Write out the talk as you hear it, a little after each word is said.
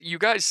You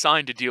guys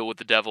signed a deal with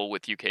the devil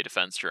with UK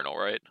Defense Journal,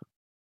 right?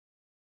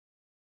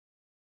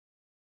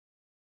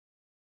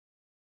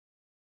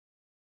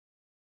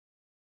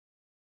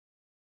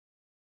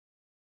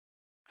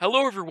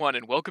 Hello, everyone,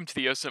 and welcome to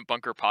the OSINT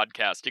Bunker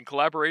podcast in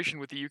collaboration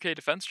with the UK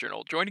Defense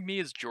Journal. Joining me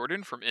is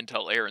Jordan from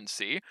Intel Air and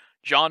Sea,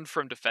 John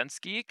from Defense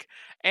Geek,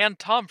 and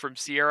Tom from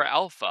Sierra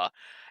Alpha.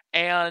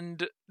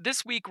 And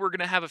this week we're going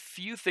to have a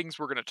few things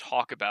we're going to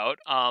talk about,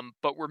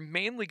 but we're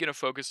mainly going to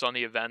focus on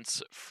the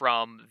events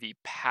from the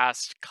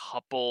past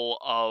couple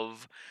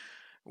of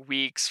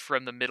weeks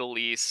from the Middle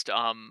East.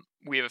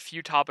 We have a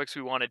few topics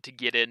we wanted to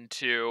get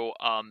into,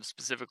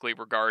 specifically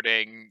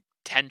regarding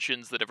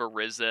tensions that have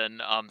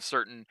arisen,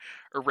 certain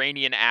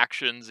Iranian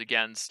actions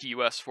against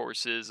U.S.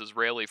 forces,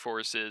 Israeli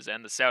forces,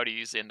 and the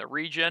Saudis in the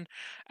region.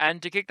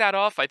 And to kick that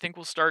off, I think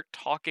we'll start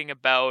talking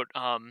about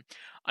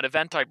an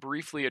event I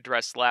briefly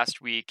addressed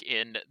last week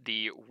in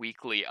the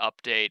weekly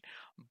update.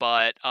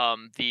 But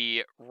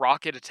the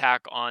rocket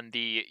attack on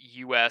the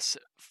U.S.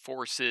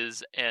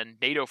 forces and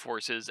NATO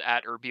forces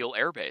at Erbil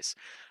Air Base.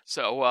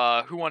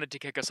 So, who wanted to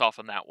kick us off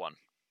on that one?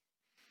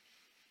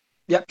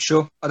 Yep,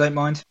 sure. I don't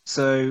mind.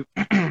 So,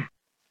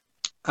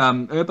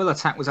 Erbil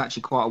attack was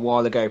actually quite a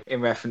while ago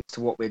in reference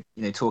to what we're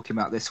talking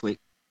about this week,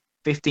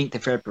 15th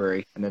of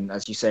February, and then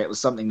as you say, it was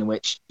something in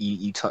which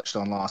you touched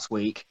on last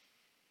week.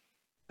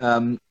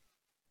 Um,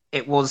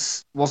 it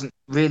wasn't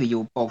really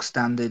your bog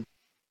standard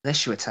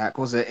militia attack,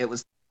 was it? It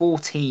was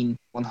 14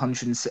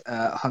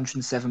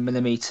 107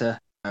 millimeter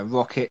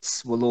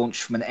rockets were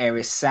launched from an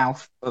area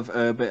south of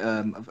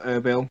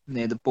Erbil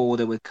near the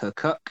border with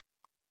Kirkuk,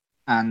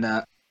 and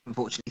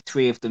unfortunately,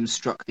 three of them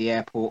struck the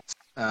airport,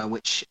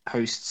 which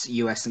hosts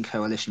US and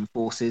coalition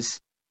forces.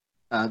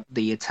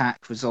 The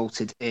attack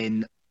resulted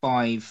in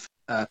five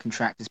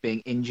contractors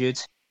being injured,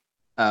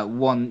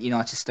 one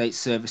United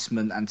States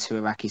serviceman and two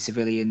Iraqi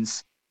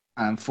civilians.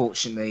 And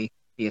unfortunately,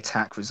 the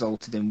attack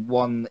resulted in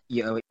one,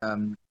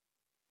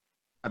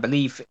 I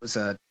believe it was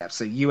a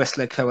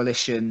US-led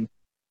coalition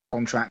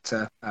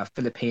contractor, a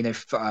Filipino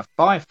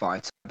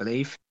firefighter, I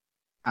believe,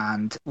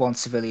 and one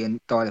civilian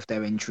died of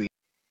their injury.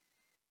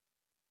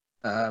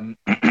 Um,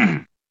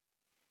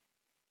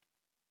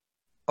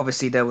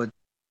 Obviously, there were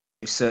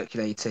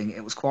circulating.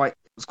 It was quite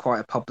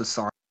a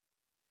publicised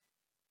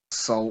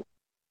assault.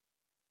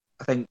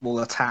 I think we'll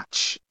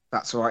attach.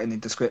 That's all right in the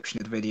description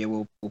of the video.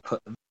 We'll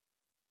put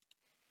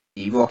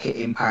the rocket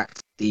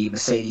impact, the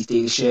Mercedes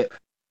dealership,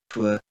 which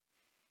were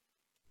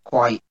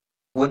quite,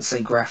 I wouldn't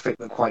say graphic,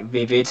 but quite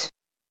vivid.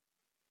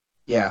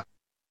 Yeah,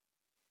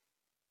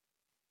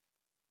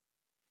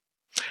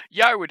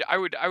 Yeah,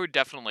 I would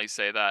definitely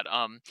say that.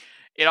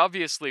 It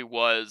obviously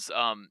was.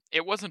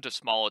 It wasn't a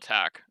small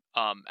attack.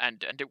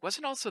 And it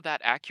wasn't also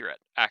that accurate,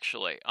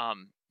 actually.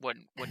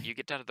 When you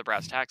get down to the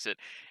brass tacks, it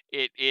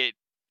it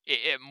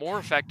it more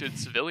affected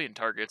civilian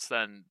targets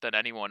than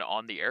anyone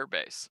on the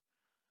airbase.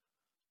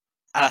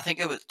 And I think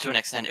it was, to an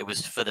extent, it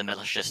was for the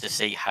militias to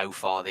see how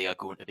far they are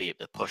going to be able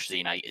to push the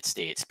United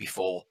States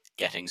before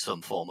getting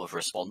some form of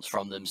response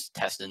from them,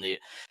 testing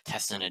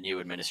a new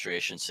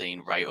administration,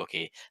 saying, right,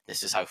 okay,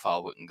 this is how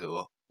far we can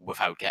go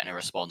without getting a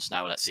response.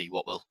 Now let's see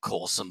what will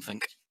cause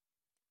something.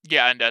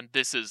 Yeah, and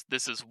this is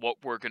what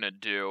we're gonna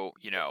do.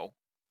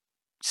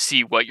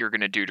 See what you're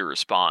gonna do to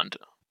respond.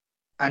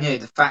 and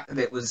the fact that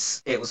it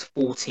was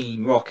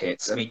 14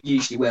 rockets. I mean,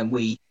 usually when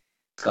we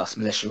discuss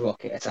militia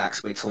rocket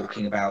attacks, we're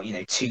talking about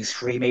two,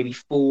 three, maybe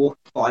four,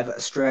 five at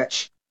a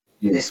stretch.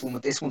 Yeah. This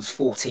one's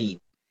 14.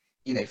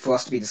 For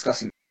us to be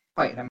discussing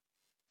quite an amount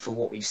for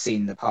what we've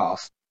seen in the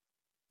past.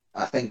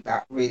 I think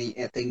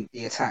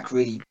the attack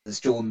really, as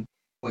John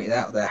pointed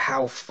out there,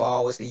 how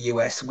far was the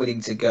US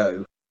willing to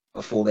go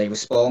before they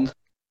respond?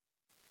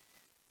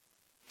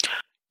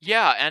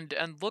 Yeah,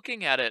 and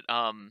looking at it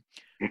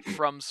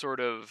from sort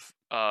of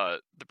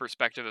the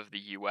perspective of the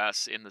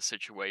US in the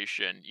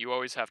situation, you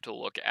always have to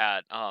look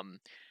at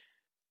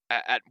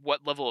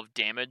what level of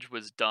damage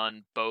was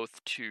done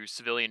both to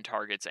civilian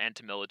targets and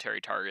to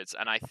military targets.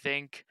 And I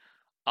think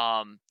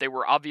they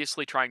were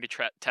obviously trying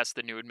to test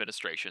the new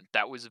administration.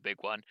 That was a big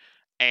one.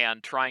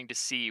 And trying to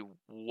see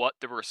what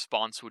the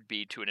response would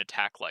be to an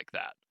attack like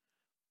that.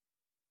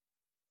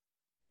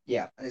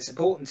 Yeah, and it's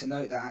important to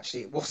note that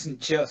actually it wasn't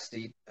just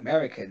the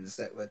Americans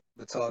that were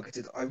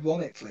targeted.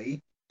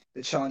 Ironically,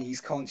 the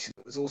Chinese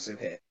consulate was also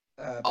hit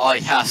Oh, by a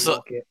yeah, single so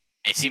rocket.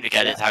 it seemed to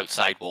get Yeah, its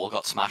outside wall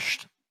got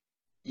smashed.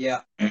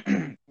 yeah,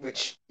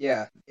 which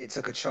it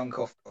took a chunk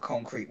off a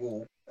concrete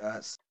wall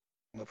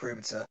on the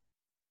perimeter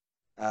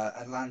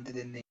and landed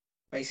in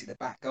basically the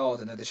back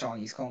garden of the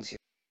Chinese consulate.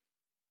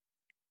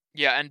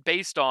 Yeah, and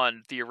based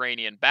on the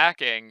Iranian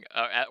backing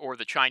or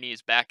the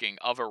Chinese backing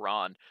of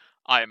Iran,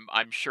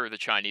 I'm sure the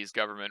Chinese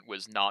government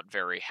was not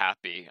very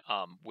happy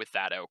with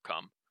that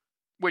outcome.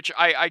 Which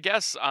I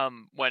guess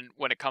when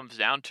it comes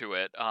down to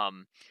it,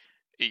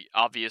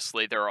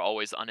 obviously there are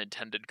always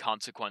unintended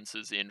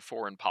consequences in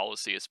foreign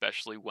policy,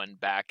 especially when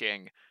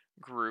backing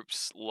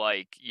groups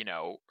like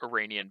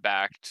Iranian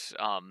backed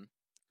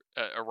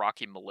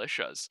Iraqi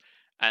militias,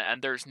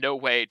 and there's no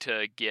way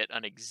to get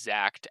an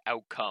exact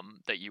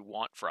outcome that you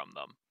want from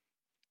them.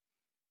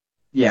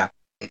 Yeah,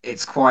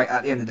 it's quite,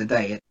 at the end of the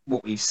day,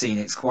 what we've seen,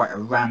 it's quite a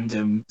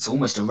random, it's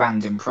almost a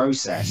random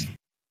process.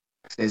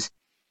 It's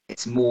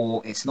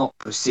not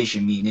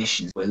precision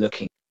munitions we're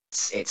looking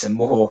at. It's a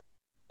more,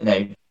 I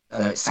know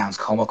it sounds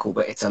comical,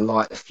 but it's a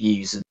light the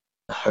fuse and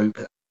hope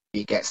that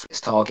it gets to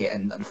its target.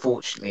 And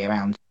unfortunately,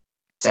 around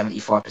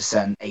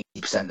 75%,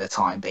 80% of the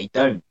time, they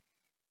don't.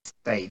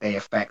 They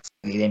affect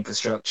the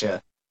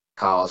infrastructure,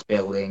 cars,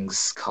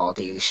 buildings, car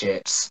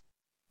dealerships,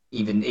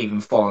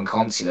 even foreign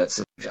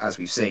consulates, as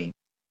we've seen.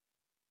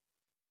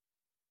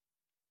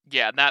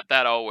 Yeah, and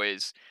that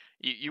always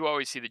you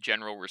always see the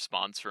general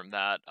response from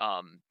that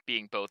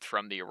being both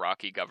from the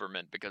Iraqi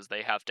government because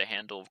they have to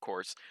handle, of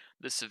course,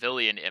 the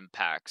civilian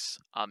impacts,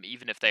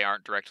 even if they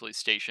aren't directly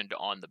stationed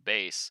on the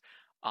base,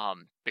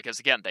 because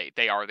again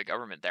they are the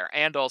government there,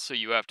 and also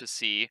you have to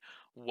see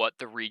what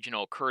the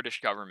regional Kurdish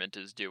government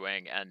is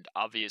doing, and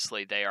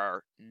obviously they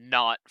are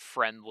not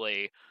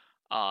friendly.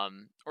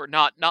 Or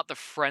not the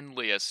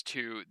friendliest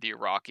to the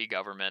Iraqi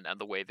government and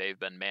the way they've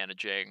been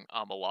managing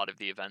a lot of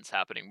the events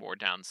happening more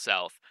down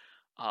south.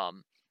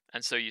 Um,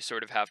 and so you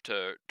sort of have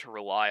to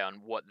rely on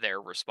what their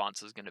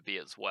response is going to be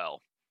as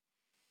well.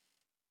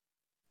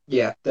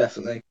 Yeah,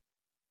 definitely.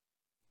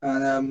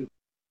 And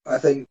I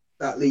think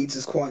that leads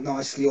us quite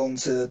nicely on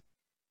to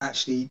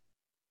actually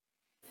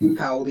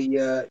how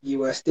the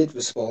US did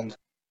respond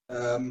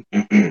to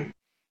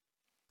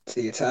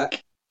the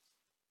attack,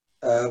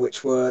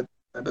 which were,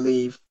 I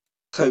believe,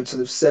 a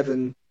total of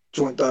 7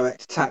 joint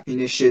direct attack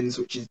munitions,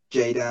 which is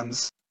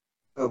JDAMs,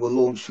 were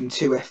launched from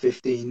 2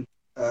 F-15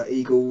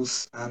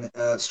 Eagles and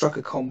struck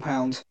a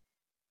compound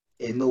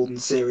in northern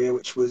Syria,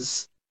 which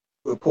was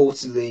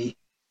reportedly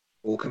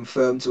or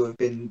confirmed to have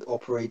been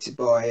operated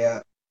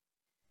by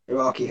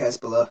Iraqi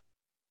Hezbollah.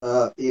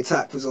 The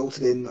attack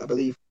resulted in, I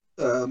believe,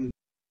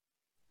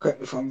 correct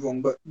me if I'm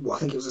wrong, but I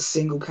think it was a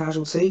single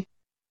casualty.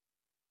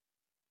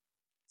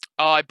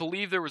 I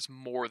believe there was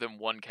more than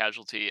one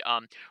casualty.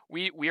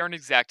 We aren't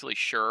exactly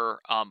sure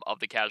of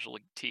the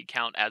casualty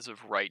count as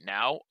of right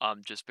now,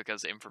 just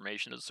because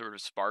information is sort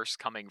of sparse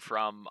coming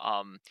from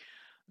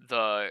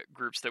the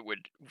groups that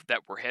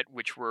were hit,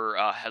 which were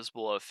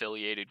Hezbollah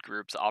affiliated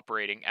groups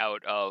operating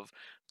out of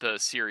the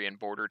Syrian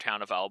border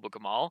town of Al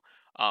Gamal,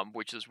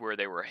 which is where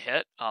they were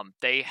hit.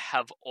 They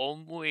have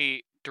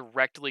only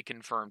directly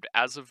confirmed,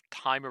 as of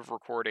time of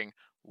recording,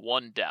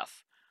 one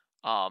death.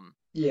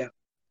 Yeah.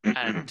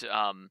 And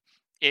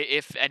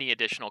if any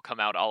additional come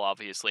out, I'll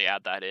obviously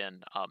add that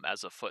in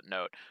as a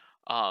footnote.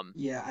 Um,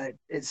 Yeah, and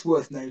it's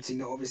worth noting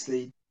that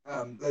obviously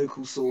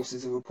local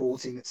sources are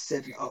reporting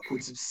that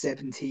upwards of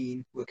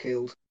 17 were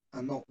killed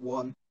and not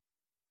one.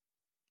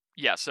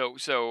 yeah,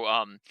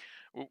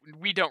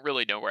 we don't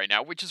really know right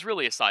now, which is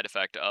really a side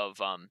effect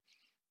of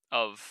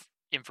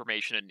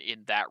information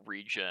in that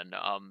region.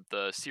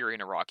 The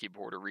Syrian-Iraqi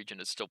border region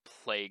is still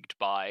plagued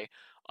by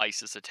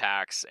ISIS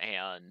attacks,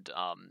 and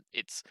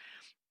it's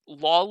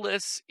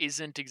lawless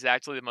isn't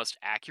exactly the most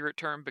accurate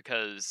term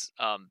because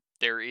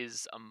there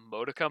is a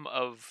modicum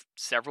of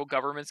several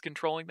governments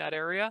controlling that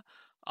area,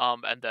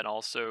 and then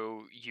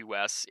also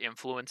U.S.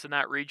 influence in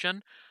that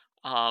region.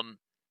 Um,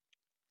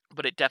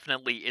 but it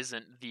definitely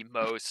isn't the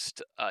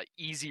most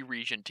easy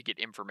region to get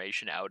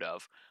information out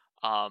of.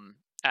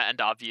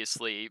 And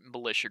obviously,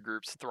 militia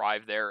groups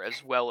thrive there,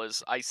 as well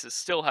as ISIS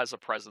still has a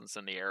presence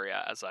in the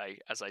area, as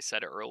I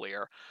said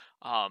earlier.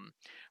 Um,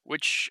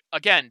 which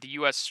again, the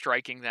U.S.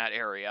 striking that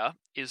area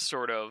is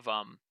sort of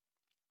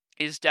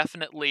is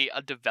definitely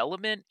a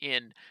development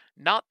in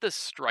not the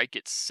strike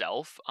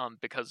itself,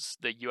 because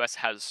the U.S.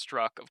 has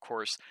struck, of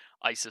course,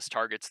 ISIS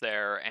targets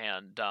there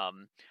and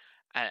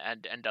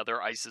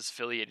other ISIS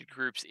affiliated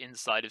groups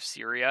inside of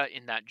Syria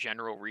in that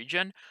general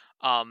region.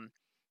 Um,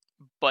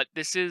 but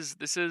this is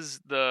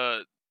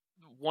the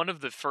one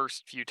of the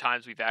first few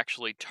times we've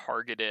actually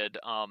targeted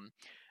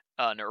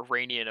an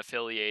Iranian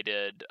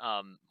affiliated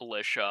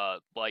militia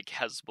like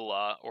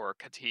Hezbollah or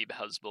Kataib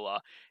Hezbollah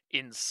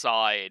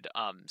inside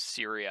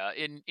Syria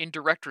in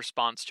direct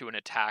response to an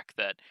attack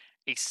that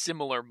a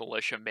similar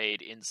militia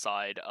made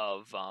inside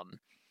of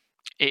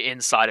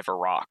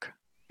Iraq.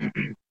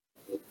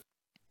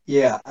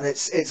 Yeah, and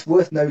it's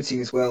worth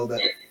noting as well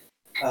that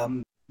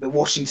the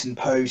Washington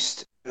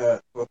Post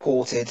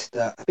reported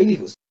that, I believe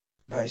it was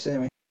Post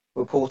anyway,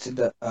 reported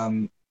that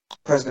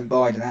President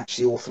Biden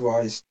actually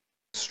authorized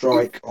a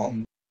strike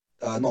on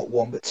not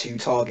one but 2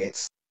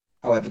 targets.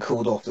 However,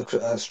 called off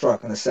the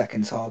strike on the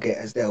second target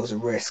as there was a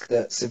risk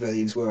that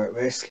civilians were at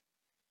risk.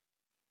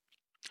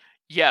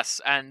 Yes,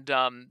 and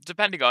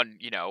depending on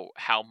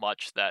how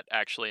much that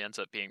actually ends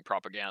up being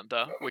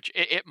propaganda, which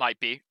it might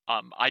be,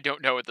 I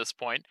don't know at this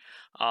point.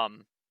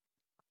 Um,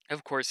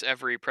 of course,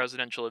 every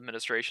presidential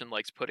administration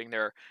likes putting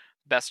their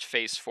best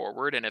face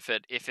forward, and if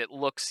it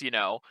looks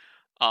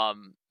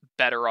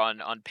better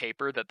on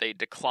paper that they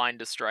declined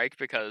to strike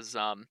because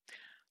there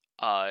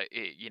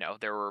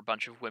were a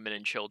bunch of women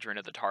and children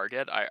at the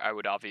target, I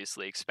would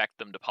obviously expect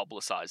them to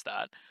publicize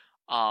that.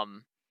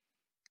 Um,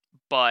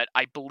 but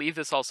I believe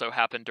this also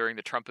happened during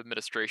the Trump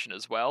administration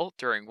as well,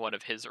 during one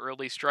of his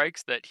early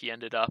strikes that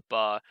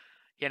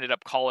he ended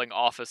up calling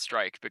off a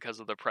strike because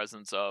of the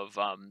presence of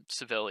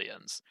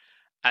civilians.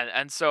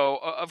 And so,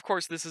 of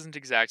course, this isn't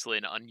exactly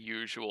an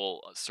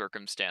unusual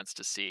circumstance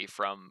to see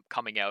from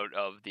coming out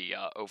of the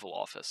Oval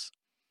Office.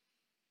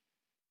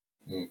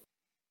 Mm.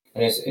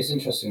 And it's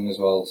interesting as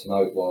well to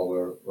note, while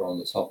we're on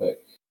the topic,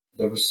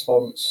 the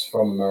response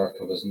from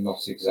America was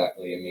not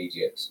exactly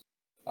immediate.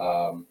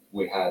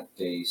 We had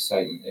the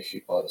statement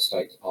issued by the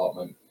State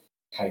Department,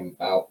 came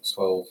about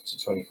 12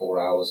 to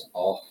 24 hours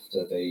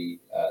after the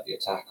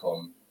attack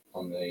on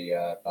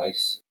the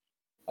base,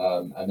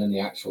 and then the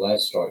actual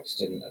airstrikes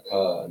didn't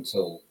occur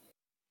until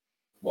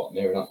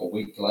near enough a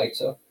week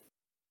later.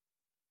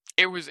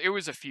 It was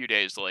a few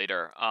days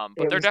later, but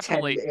It there was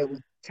definitely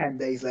 10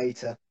 days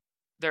later.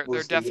 there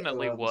Was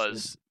definitely the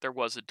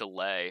was a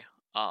delay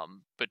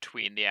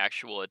between the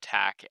actual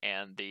attack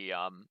and the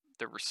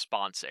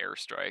response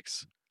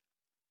airstrikes.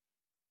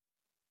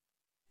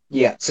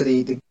 Yeah, so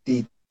the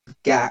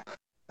gap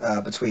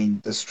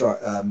between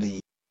the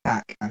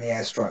attack and the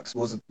airstrikes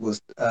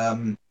was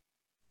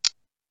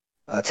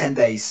 10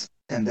 days.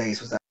 10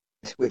 days was that,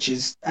 which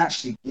is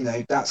actually,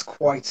 that's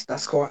quite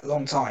a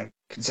long time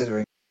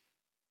considering.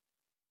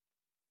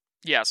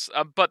 Yes,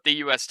 but the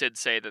U.S. did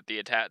say that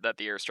the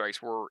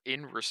airstrikes were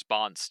in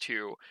response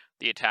to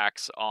the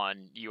attacks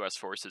on U.S.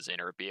 forces in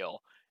Erbil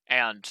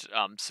and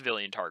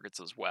civilian targets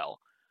as well.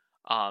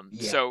 Yeah.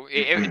 So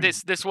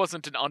this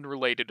wasn't an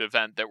unrelated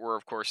event that we're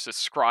of course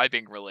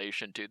ascribing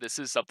relation to. This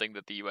is something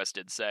that the U.S.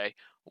 did say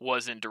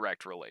was in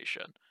direct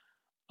relation.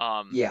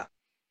 Yeah.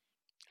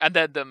 And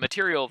then the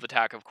material of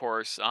attack, of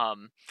course,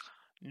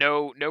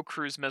 no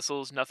cruise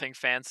missiles, nothing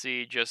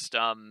fancy, just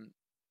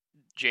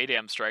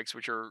JDAM strikes,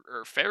 which are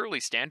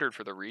fairly standard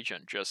for the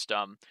region. Just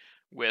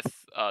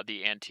with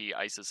the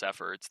anti-ISIS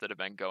efforts that have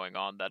been going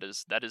on, that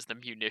is the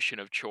munition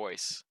of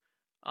choice.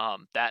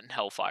 That and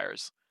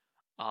Hellfires.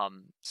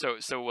 So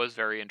it was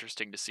very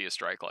interesting to see a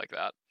strike like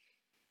that.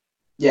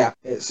 Yeah,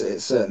 it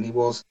certainly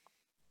was.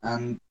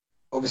 And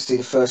obviously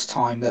the first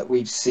time that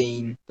we've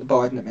seen the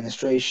Biden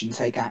administration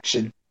take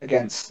action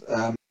against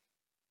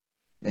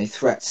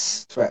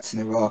threats in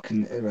Iraq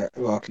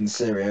and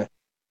Syria,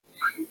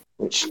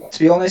 which, to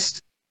be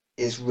honest,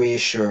 is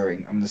reassuring.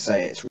 I'm going to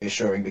say it's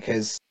reassuring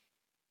because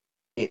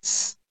it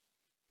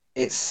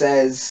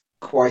says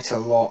quite a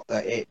lot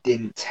that it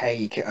didn't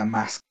take a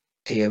mass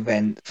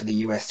event for the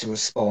US to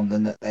respond,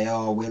 and that they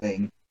are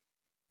willing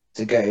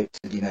to go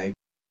to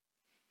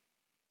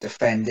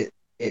defend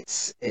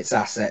its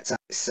assets,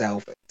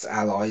 itself, its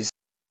allies,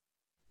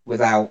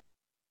 without.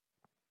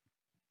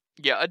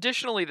 Yeah.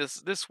 Additionally,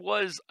 this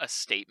was a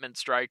statement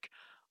strike.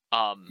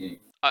 I mean,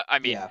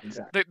 Yeah,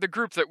 exactly. the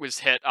group that was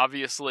hit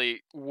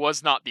obviously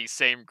was not the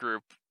same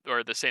group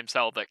or the same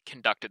cell that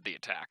conducted the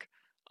attack.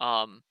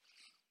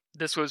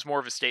 This was more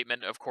of a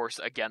statement, of course,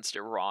 against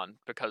Iran,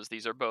 because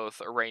these are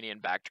both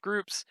Iranian-backed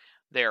groups.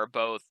 They are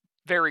both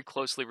very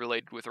closely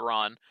related with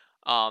Iran.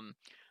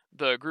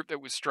 The group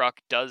that was struck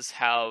does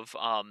have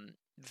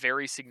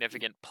very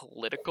significant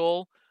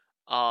political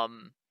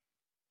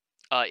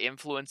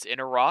influence in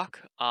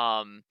Iraq.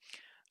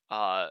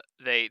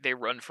 They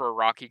run for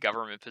Iraqi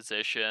government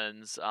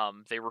positions.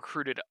 They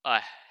recruited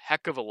a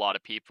heck of a lot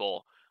of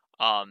people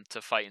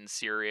to fight in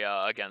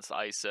Syria against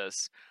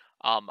ISIS.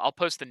 I'll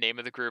post the name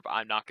of the group.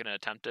 I'm not going to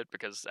attempt it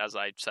because, as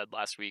I said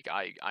last week,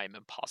 I'm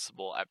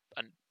impossible at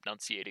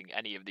enunciating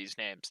any of these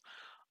names.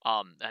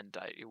 And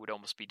it would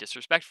almost be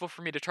disrespectful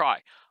for me to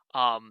try.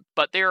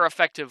 But they are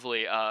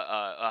effectively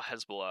a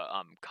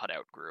Hezbollah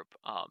cutout group.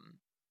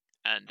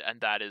 And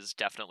that is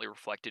definitely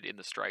reflected in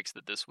the strikes,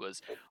 that this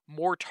was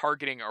more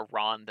targeting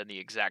Iran than the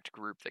exact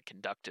group that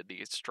conducted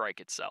the strike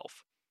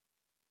itself.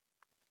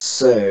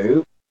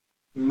 So,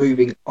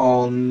 moving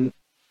on,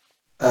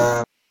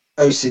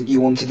 OSINT, you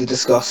wanted to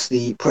discuss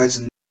the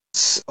presence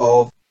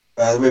of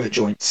rivet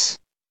joints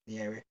in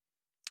the area.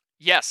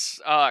 Yes,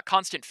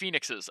 constant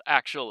phoenixes,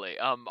 actually.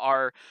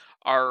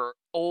 Our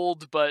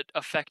old but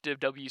effective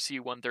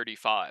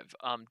WC-135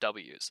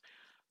 Ws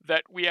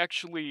that we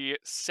actually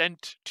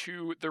sent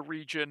to the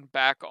region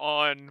back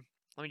on,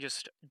 let me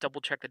just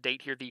double check the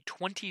date here, the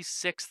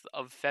 26th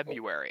of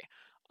February.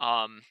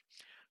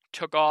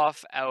 Took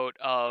off out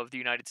of the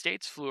United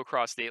States, flew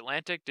across the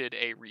Atlantic, did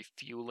a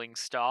refueling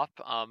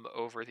stop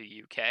over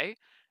the UK,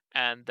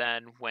 and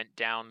then went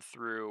down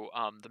through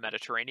the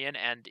Mediterranean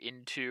and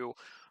into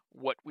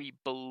what we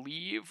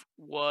believe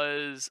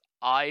was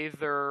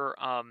either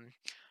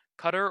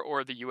Qatar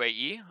or the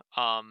UAE.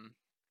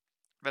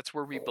 That's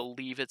where we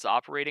believe it's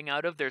operating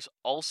out of. There's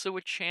also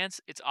a chance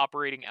it's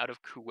operating out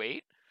of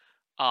Kuwait,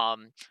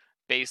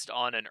 based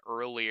on an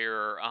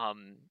earlier.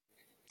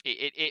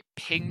 It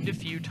pinged a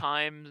few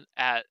times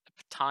at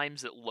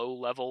low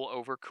level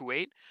over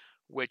Kuwait,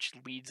 which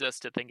leads us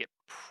to think it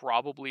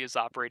probably is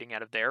operating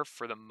out of there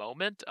for the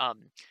moment.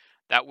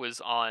 That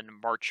was on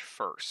March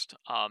 1st.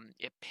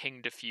 It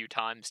pinged a few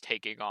times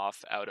taking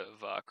off out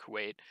of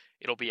Kuwait.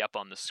 It'll be up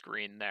on the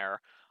screen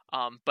there.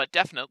 But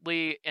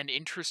definitely an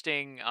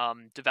interesting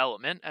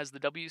development, as the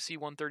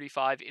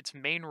WC-135, its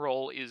main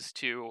role is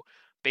to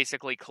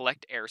basically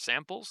collect air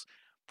samples,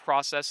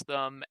 process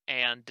them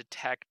and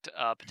detect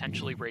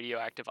potentially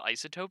radioactive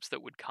isotopes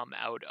that would come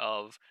out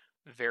of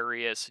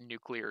various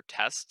nuclear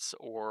tests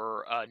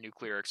or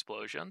nuclear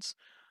explosions.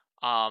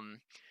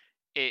 Um,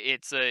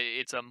 it's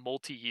a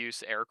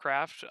multi-use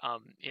aircraft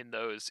in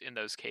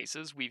those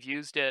cases. We've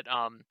used it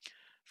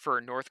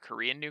for North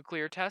Korean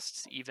nuclear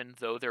tests. Even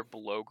though they're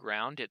below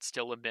ground, it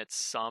still emits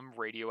some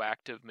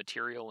radioactive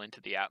material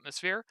into the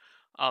atmosphere.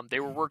 They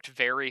were worked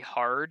very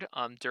hard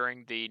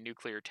during the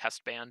nuclear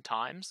test ban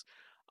times,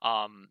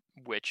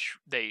 which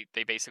they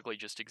basically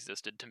just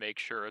existed to make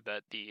sure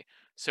that the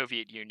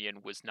Soviet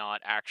Union was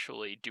not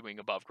actually doing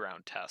above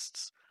ground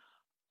tests.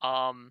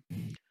 Um,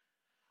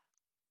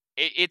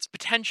 its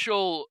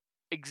potential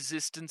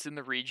existence in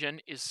the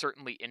region is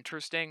certainly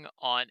interesting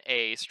on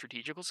a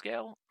strategical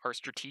scale or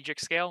strategic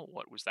scale.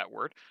 What was that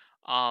word?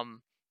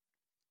 Um,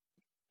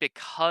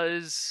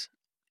 because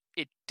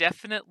it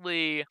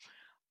definitely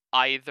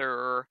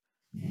either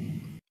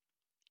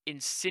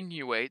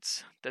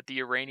insinuates that the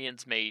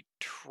Iranians may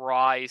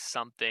try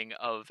something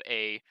of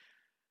a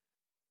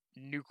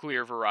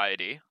nuclear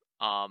variety,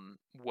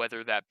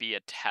 whether that be a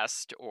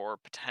test or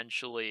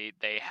potentially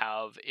they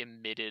have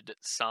emitted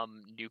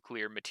some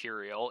nuclear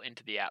material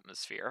into the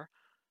atmosphere.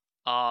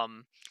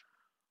 Um,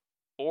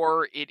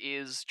 or it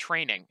is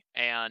training,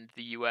 and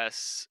the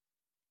US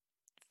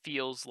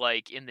feels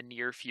like in the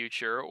near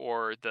future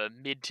or the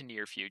mid to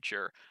near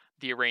future,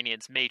 the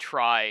Iranians may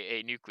try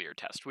a nuclear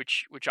test,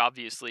 which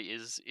obviously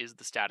is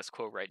the status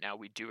quo right now.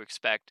 We do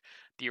expect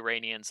the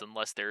Iranians,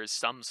 unless there is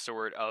some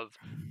sort of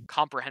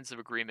comprehensive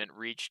agreement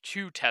reached,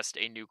 to test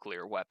a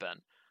nuclear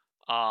weapon.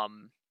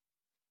 Um,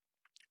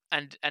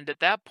 and at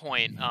that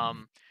point,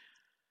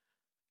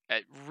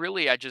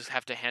 really, I just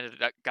have to hand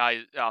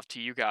it off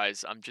to you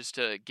guys, just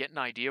to get an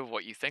idea of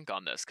what you think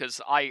on this, because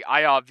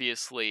I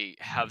obviously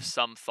have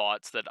some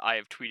thoughts that I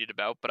have tweeted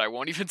about, but I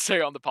won't even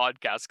say on the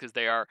podcast because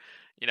they are,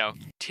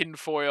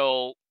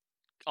 tinfoil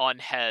on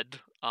head,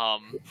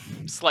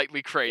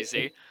 slightly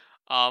crazy.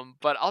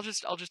 But I'll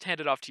just hand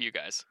it off to you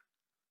guys.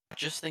 I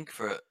just think,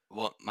 for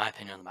what my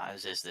opinion on the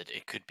matter is that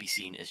it could be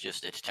seen as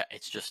just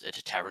it's just a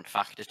deterrent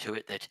factor to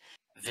it, that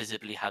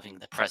visibly having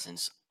the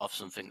presence of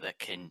something that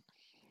can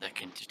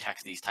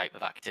detect these type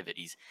of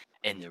activities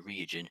in the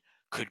region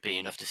could be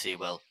enough to say,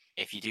 well,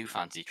 if you do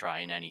fancy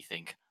trying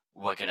anything,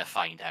 we're gonna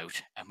find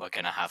out and we're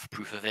gonna have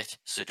proof of it,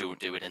 so don't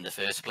do it in the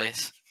first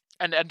place.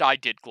 And I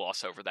did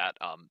gloss over that.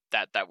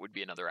 That would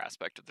be another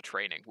aspect of the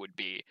training, would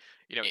be,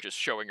 just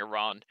showing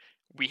Iran,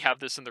 we have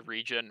this in the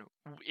region.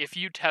 If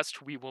you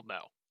test, we will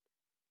know.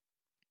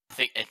 I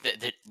think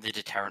the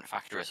deterrent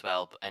factor as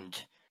well, and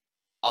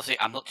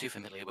obviously I'm not too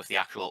familiar with the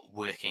actual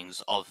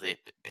workings of the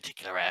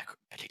particular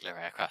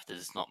aircraft, as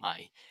it's not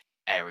my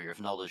area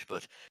of knowledge,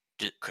 but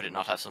could it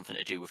not have something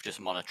to do with just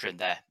monitoring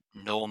their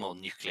normal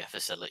nuclear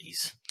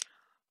facilities?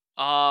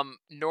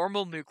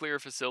 Normal nuclear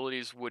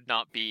facilities would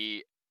not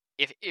be,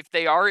 if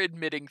they are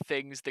admitting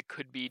things that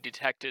could be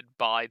detected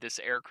by this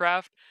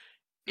aircraft,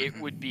 it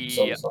would be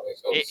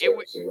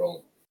seriously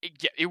wrong.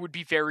 it would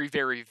be very,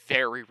 very,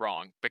 very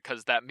wrong,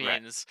 because that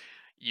Right. means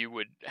you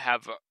would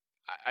have,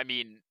 I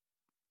mean,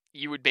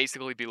 you would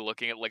basically be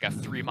looking at like a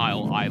 3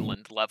 Mile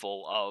Island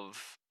level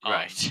of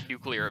Right.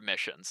 nuclear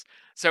emissions.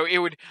 So it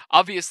would,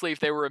 obviously, if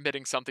they were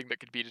emitting something that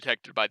could be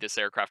detected by this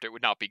aircraft, it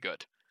would not be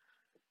good.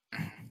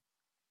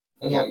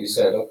 And like you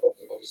said,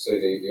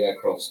 obviously the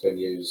aircraft's been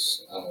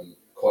used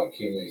quite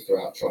keenly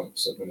throughout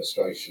Trump's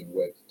administration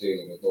with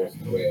dealing with North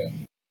Korea.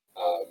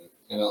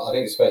 And I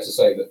think it's fair to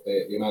say that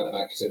the amount of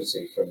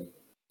activity from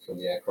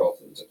the aircraft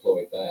that were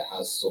deployed there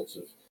has sort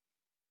of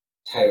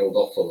tailed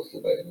off a little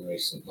bit in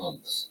recent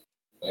months.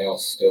 They are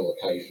still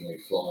occasionally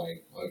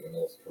flying over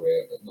North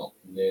Korea, but not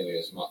nearly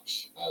as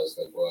much as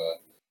they were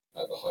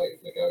at the height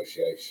of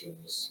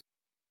negotiations.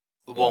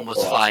 One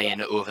was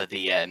flying over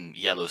the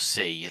Yellow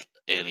Sea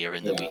earlier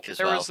in the week as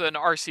well. There was an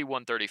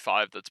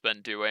RC-135 that's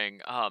been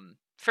doing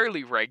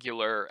fairly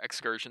regular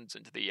excursions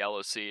into the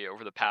Yellow Sea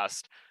over the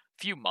past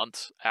few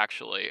months,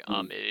 actually.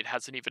 It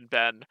hasn't even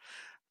been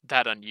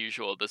that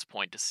unusual at this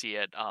point to see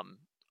it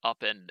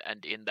up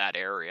and in that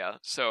area.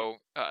 So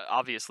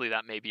obviously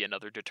that may be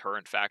another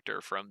deterrent factor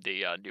from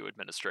the new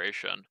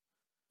administration.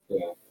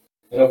 Yeah,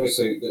 and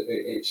obviously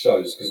it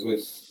shows, because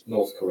with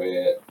North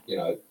Korea,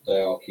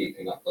 they are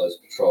keeping up those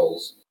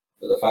patrols.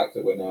 But the fact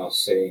that we're now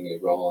seeing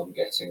Iran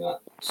getting that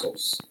sort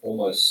of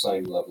almost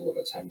same level of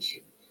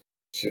attention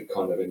should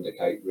kind of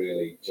indicate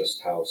really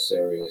just how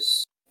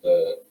serious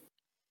the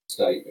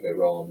state of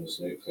Iran's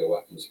nuclear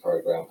weapons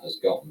program has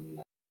gotten.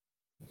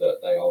 That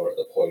they are at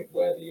the point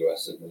where the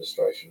US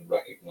administration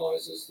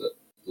recognises that,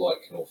 like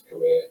North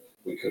Korea,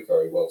 we could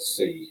very well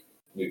see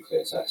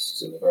nuclear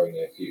tests in the very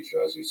near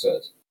future, as you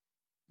said.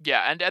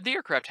 Yeah, and the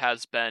aircraft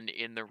has been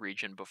in the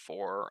region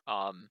before,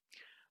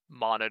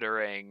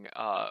 monitoring,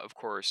 of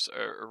course,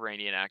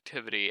 Iranian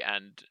activity,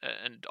 and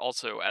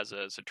also as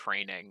a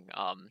training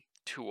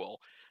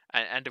tool,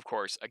 and of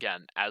course,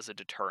 again, as a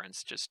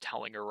deterrence, just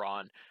telling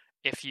Iran,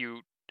 if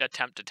you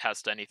attempt to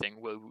test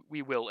anything,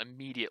 we will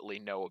immediately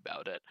know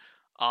about it.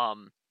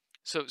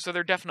 So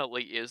there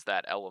definitely is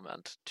that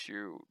element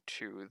to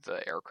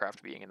the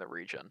aircraft being in the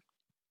region.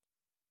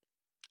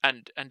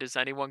 And is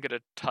anyone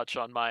gonna touch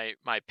on my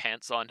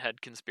pants on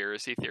head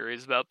conspiracy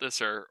theories about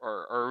this, or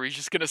are we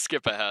just gonna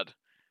skip ahead?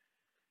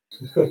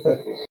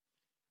 I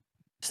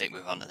think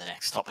move on to the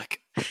next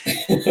topic.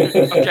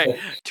 Okay,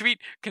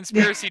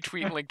 conspiracy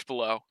tweet linked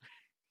below.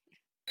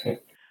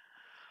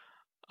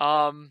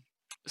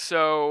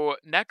 So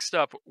next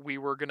up, we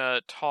were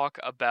gonna talk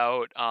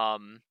about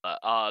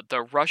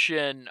the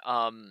Russian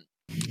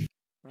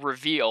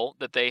reveal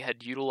that they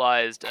had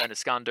utilized an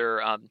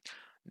Iskander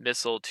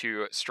missile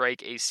to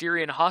strike a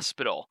Syrian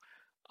hospital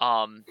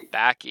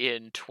back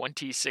in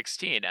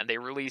 2016, and they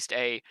released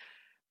a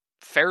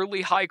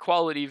fairly high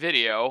quality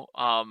video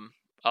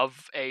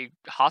of a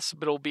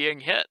hospital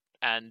being hit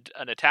and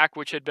an attack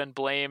which had been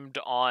blamed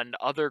on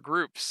other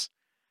groups.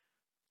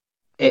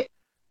 It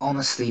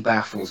honestly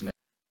baffles me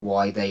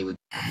why they would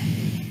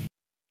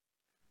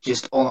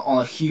just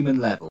on a human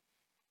level.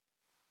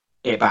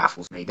 It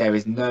baffles me. There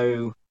is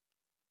no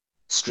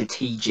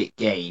strategic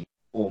game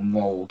or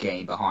moral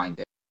game behind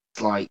it.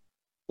 It's like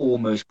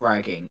almost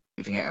bragging,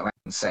 moving it around,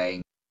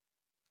 saying,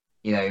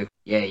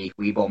 yay,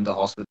 we bombed a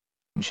hospital.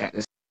 Check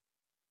this.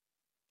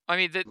 I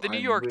mean, the New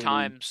I York really-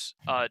 Times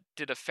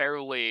did a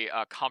fairly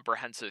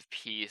comprehensive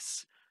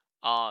piece,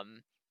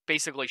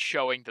 basically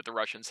showing that the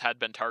Russians had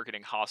been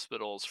targeting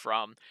hospitals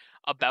from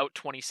about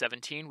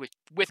 2017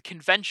 with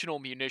conventional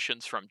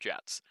munitions from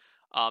jets.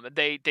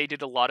 They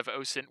did a lot of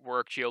OSINT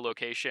work,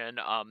 geolocation.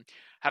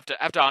 Have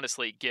to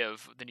honestly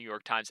give the New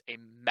York Times a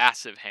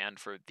massive hand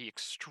for the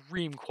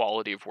extreme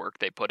quality of work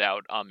they put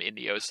out in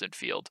the OSINT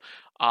field.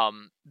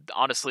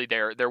 Honestly,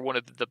 they're one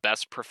of the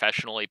best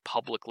professionally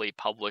publicly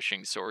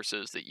publishing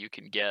sources that you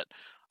can get.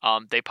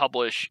 They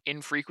publish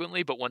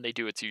infrequently, but when they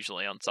do, it's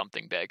usually on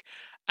something big.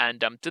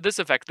 And to this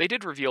effect, they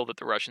did reveal that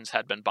the Russians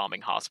had been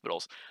bombing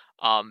hospitals.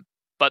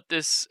 But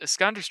this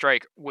Iskander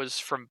strike was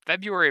from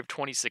February of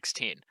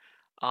 2016.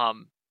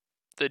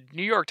 The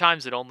New York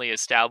Times had only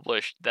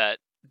established that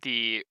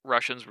the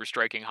Russians were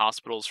striking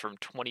hospitals from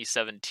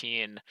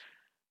 2017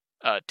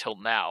 till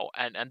now,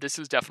 and this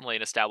is definitely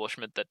an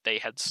establishment that they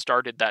had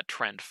started that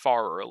trend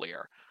far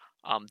earlier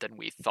than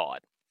we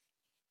thought.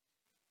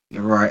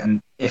 You're right,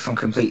 and if I'm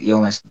completely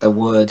honest, the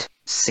word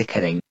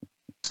sickening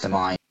comes to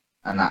mind,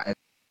 and that is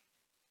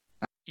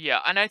Yeah,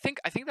 and I think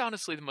that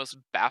honestly the most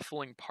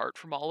baffling part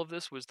from all of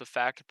this was the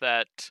fact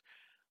that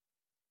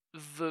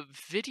the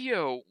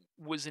video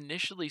was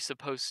initially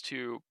supposed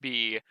to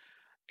be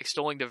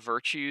extolling the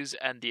virtues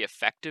and the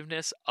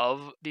effectiveness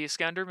of the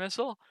Iskander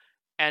missile,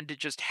 and it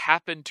just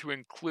happened to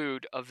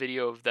include a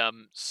video of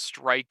them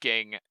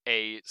striking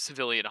a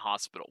civilian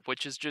hospital,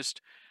 which is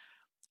just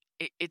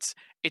it's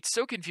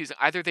so confusing.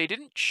 Either they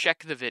didn't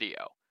check the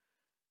video,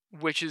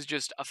 which is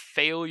just a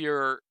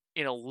failure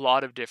in a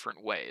lot of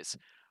different ways,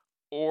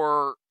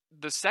 or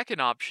the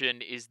second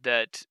option is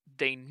that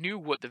they knew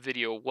what the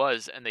video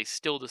was and they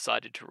still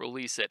decided to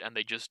release it and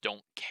they just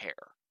don't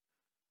care.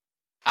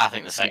 I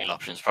think the second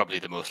option is probably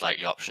the most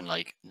likely option.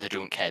 Like, they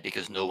don't care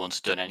because no one's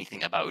done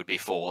anything about it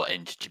before,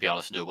 and to be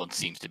honest, no one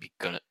seems to be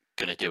gonna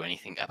do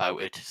anything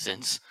about it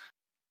since.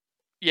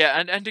 Yeah,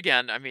 and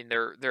again, I mean,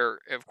 there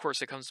of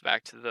course it comes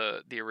back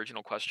to the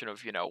original question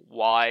of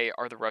why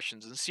are the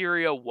Russians in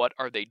Syria? What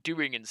are they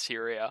doing in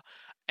Syria?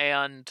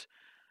 And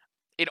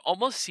it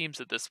almost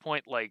seems at this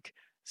point like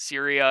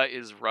Syria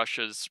is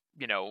Russia's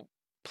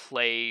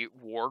play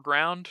war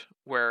ground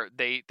where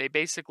they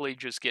basically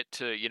just get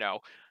to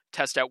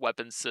test out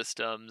weapons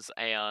systems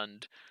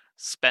and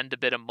spend a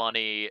bit of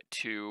money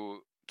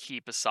to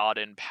keep Assad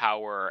in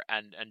power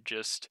and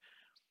just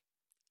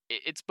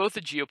it's both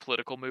a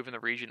geopolitical move in the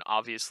region,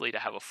 obviously, to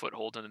have a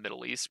foothold in the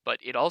Middle East, but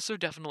it also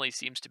definitely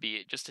seems to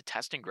be just a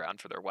testing ground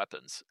for their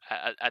weapons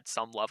at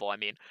some level. I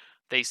mean,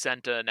 they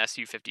sent an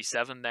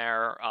Su-57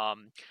 there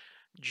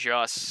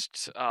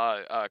just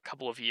a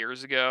couple of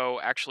years ago,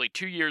 actually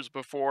 2 years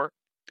before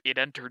it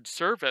entered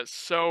service.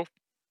 So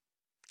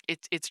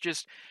it's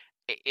just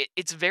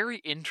it's very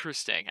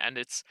interesting, and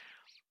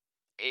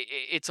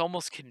it's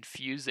almost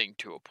confusing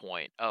to a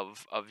point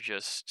of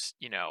just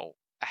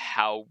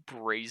how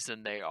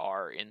brazen they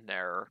are in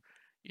their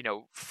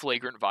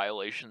flagrant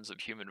violations of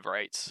human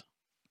rights.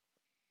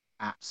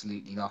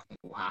 absolutely nothing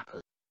will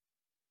happen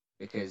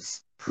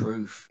because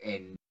proof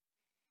in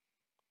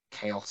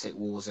chaotic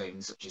war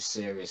zones such as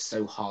Syria is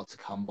so hard to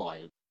come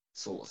by.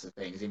 Sorts of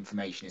things,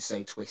 information is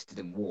so twisted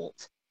and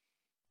warped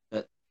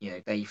that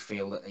they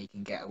feel that they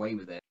can get away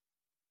with it.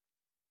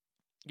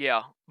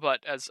 Yeah, but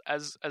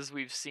as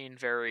we've seen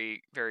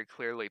very very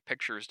clearly,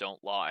 pictures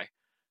don't lie,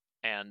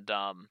 and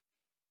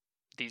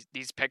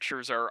these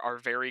pictures are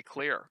very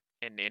clear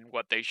in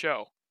what they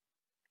show.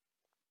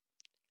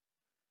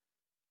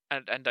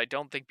 And I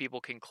don't think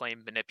people can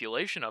claim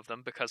manipulation of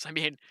them because I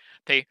mean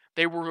they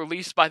were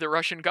released by the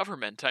Russian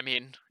government. I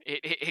mean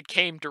it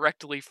came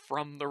directly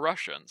from the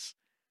Russians.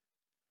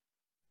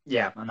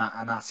 Yeah, and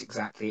that's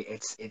exactly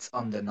it's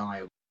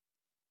undeniable.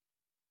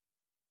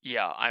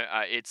 Yeah,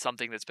 it's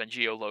something that's been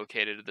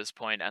geolocated at this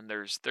point, and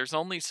there's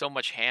only so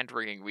much hand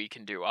wringing we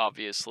can do,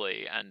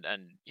 obviously, and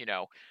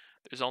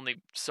there's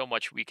only so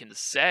much we can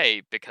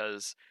say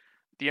because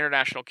the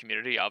international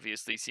community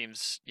obviously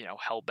seems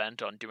hell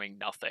bent on doing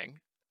nothing,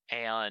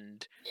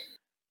 and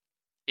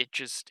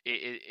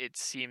it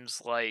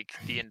seems like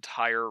the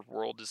entire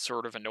world is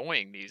sort of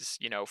annoying these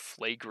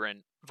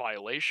flagrant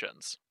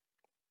violations.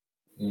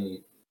 Mm.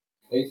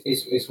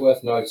 It's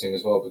worth noting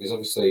as well because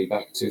obviously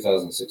back in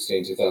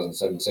 2016,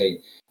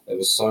 2017, there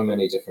was so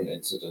many different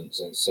incidents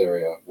in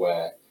Syria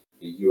where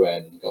the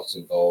UN got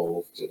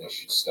involved and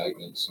issued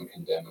statements and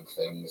condemning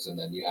things, and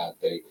then you had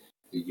the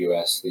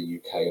US,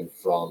 the UK, and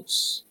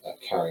France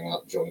carrying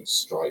out joint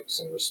strikes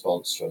in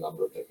response to a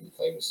number of different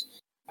things.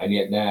 And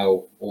yet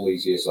now, all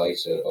these years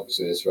later,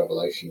 obviously this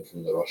revelation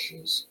from the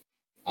Russians,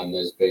 and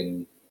there's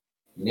been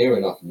near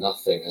enough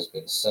nothing has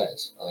been said,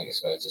 I think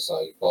it's fair to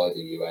say, by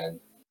the UN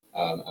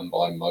and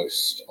by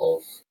most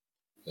of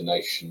the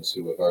nations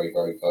who were very,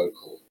 very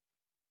vocal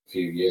a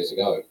few years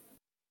ago.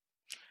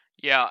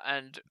 Yeah,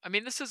 and I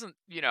mean this isn't,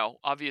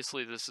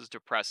 obviously this is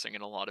depressing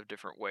in a lot of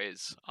different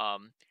ways.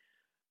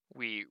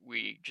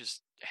 We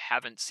just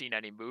haven't seen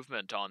any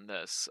movement on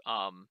this.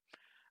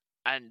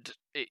 And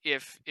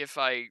if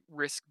I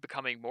risk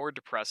becoming more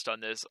depressed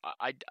on this,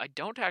 I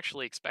don't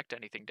actually expect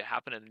anything to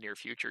happen in the near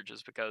future,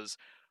 just because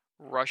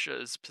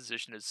Russia's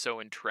position is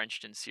so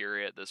entrenched in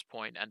Syria at this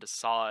point, and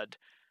Assad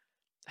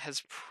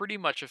has pretty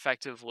much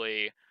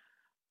effectively,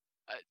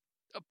 uh,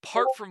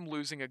 apart from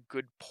losing a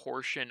good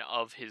portion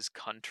of his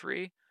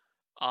country,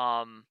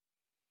 um,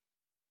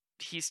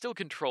 he still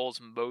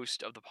controls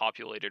most of the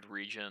populated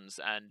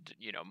regions and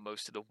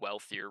most of the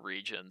wealthier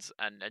regions,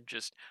 and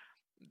just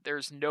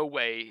there's no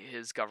way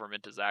his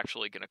government is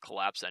actually going to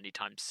collapse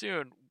anytime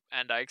soon,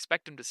 and I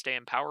expect him to stay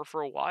in power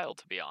for a while,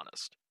 to be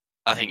honest.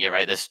 I think you're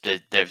right.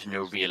 There's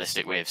no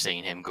realistic way of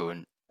seeing him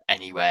going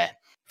anywhere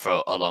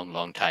for a long,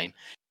 long time.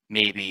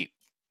 Maybe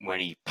when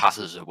he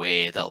passes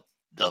away, there'll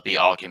be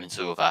arguments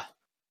over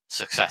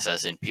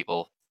successors and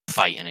people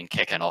fighting and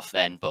kicking off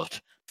then.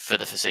 But for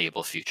the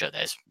foreseeable future,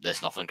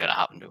 there's nothing going to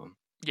happen to him.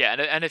 Yeah,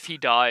 and if he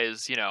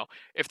dies,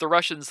 if the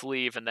Russians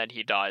leave and then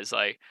he dies,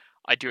 I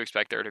do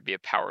expect there to be a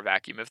power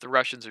vacuum. If the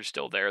Russians are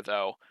still there,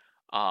 though,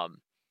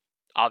 um,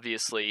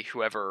 obviously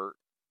whoever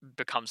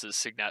becomes his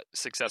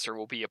successor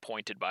will be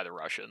appointed by the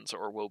Russians,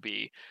 or will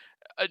be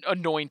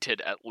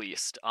anointed at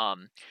least,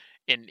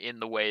 in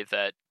the way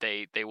that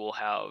they will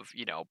have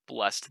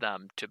blessed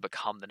them to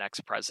become the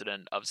next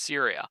president of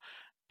Syria,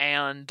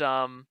 and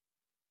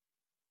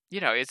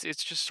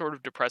it's just sort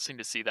of depressing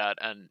to see that,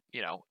 and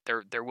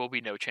there will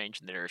be no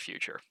change in the near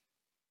future.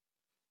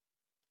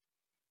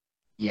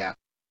 Yeah,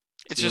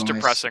 It's be just honest,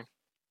 depressing.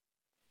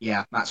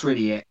 yeah, that's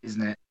really it,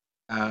 isn't it?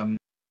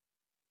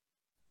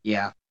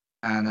 Yeah,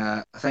 and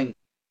I think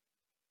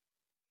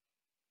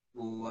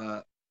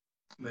we'll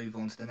move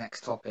on to the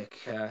next topic,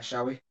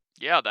 shall we?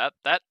 Yeah,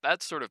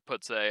 that sort of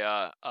puts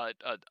a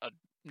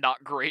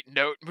not great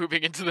note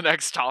moving into the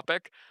next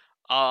topic.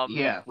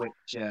 Yeah, which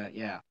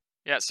yeah,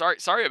 Yeah,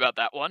 sorry about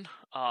that one.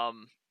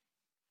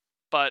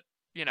 But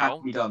has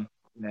to be done.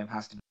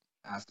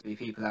 Has to be.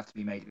 People have to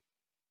be made.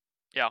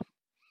 yeah,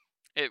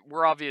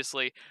 we're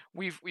obviously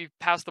we've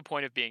passed the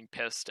point of being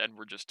pissed, and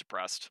we're just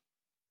depressed.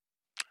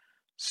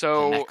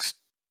 So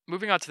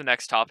moving on to the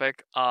next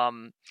topic,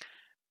 MV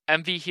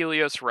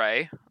HELIOS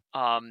RAY,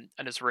 an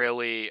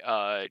Israeli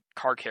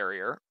car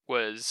carrier,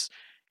 was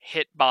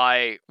hit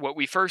by what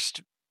we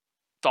first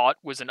thought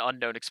was an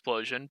unknown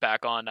explosion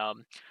back on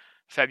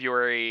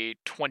February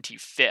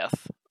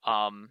 25th.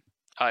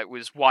 It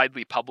was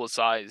widely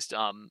publicized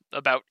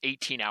about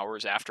 18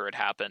 hours after it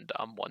happened,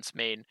 once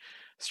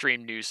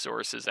mainstream news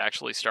sources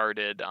actually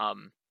started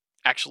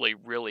actually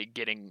really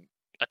getting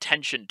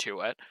attention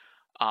to it.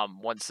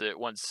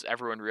 Once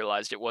everyone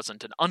realized it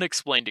wasn't an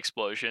unexplained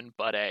explosion,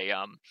 but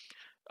a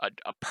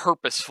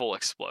purposeful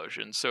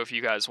explosion. So if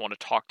you guys want to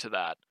talk to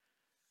that.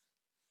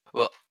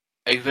 Well,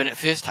 when it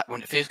first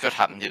got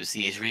happened, it was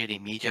the Israeli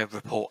media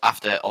report.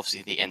 After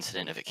obviously the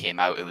incident, if it came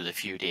out, it was a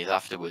few days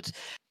afterwards.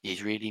 The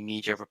Israeli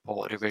media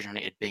reported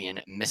originally it being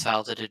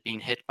missiles that had been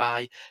hit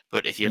by,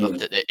 but if you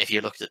looked at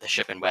the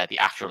ship and where the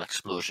actual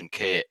explosion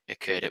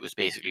occurred, it was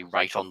basically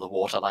right on the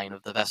waterline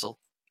of the vessel.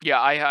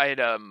 Yeah, I had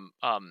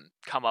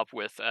come up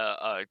with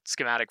a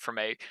schematic from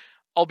a,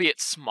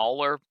 albeit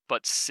smaller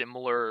but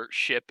similar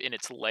ship in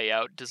its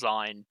layout,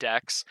 design,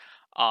 decks.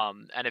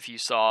 And if you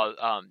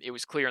saw, it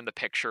was clear in the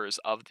pictures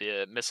of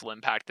the missile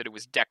impact that it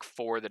was Deck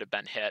 4 that had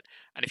been hit.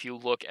 And if you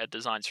look at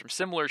designs from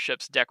similar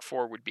ships, Deck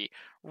 4 would be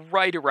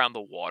right around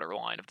the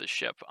waterline of the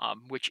ship,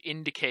 which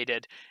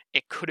indicated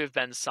it could have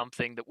been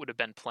something that would have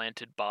been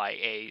planted by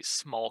a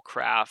small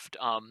craft,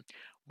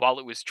 while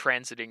it was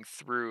transiting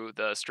through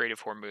the Strait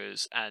of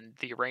Hormuz, and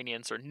the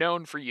Iranians are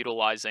known for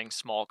utilizing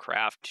small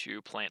craft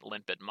to plant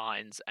limpet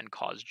mines and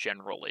cause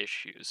general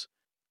issues.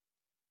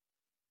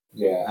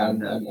 Yeah,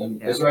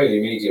 and Israeli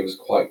media was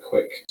quite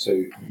quick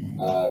to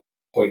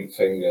point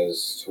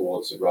fingers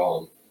towards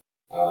Iran.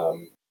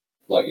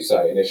 Like you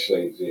say,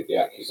 initially the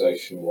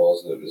accusation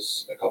was that it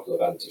was a couple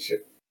of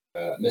anti-ship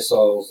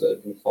missiles that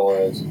had been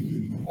fired.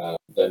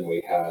 Then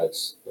we had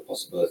the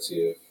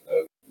possibility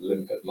of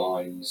limpet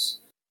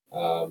mines,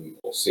 or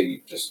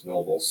just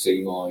normal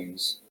sea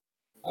mines.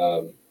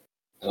 And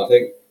I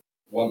think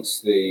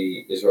once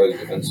the Israeli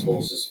Defense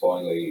Forces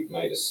finally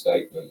made a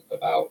statement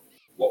about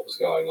what was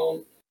going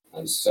on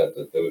and said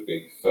that there would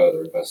be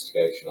further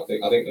investigation, I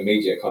think the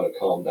media kind of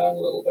calmed down a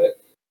little bit,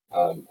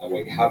 and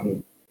we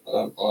haven't.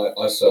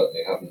 I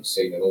certainly haven't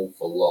seen an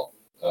awful lot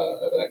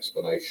of an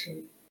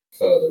explanation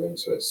further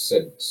into it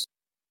since.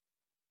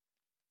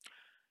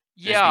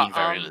 There's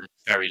been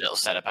very little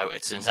said about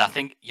it since. I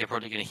think you're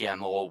probably going to hear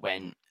more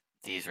when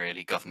the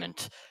Israeli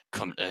government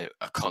come to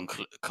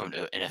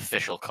an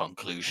official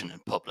conclusion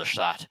and publish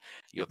that.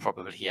 You'll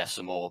probably hear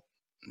some more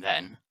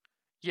then.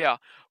 Yeah,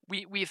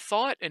 we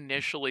thought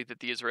initially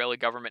that the Israeli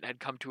government had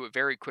come to a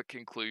very quick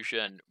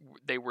conclusion.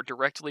 They were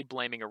directly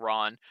blaming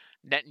Iran.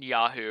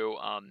 Netanyahu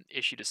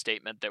issued a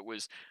statement that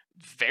was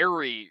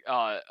very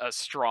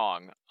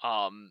strong.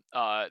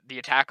 The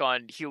attack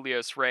on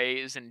Helios Ray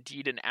is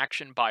indeed an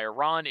action by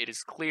Iran. It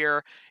is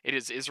clear it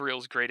is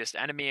Israel's greatest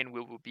enemy, and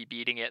we will be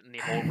beating it in the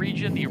whole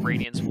region. The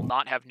Iranians will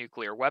not have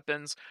nuclear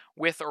weapons,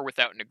 with or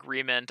without an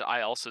agreement.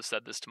 I also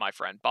said this to my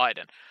friend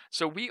Biden.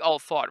 So we all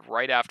thought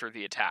right after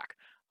the attack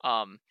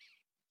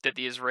that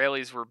the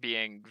Israelis were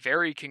being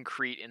very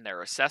concrete in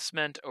their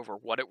assessment over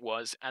what it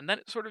was, and then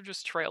it sort of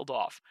just trailed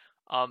off.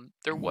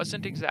 There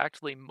wasn't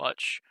exactly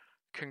much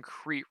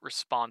concrete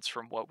response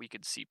from what we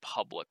could see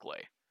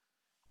publicly.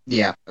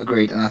 Yeah,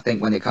 agreed. And I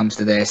think when it comes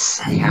to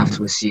this, we have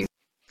to assume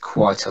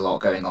quite a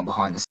lot going on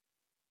behind the scenes.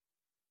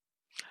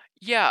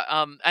 Yeah,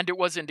 and it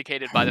was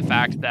indicated by the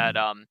fact that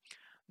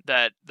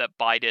that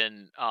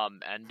Biden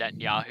and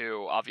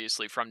Netanyahu,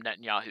 obviously from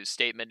Netanyahu's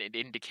statement, it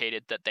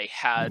indicated that they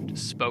had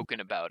spoken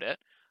about it,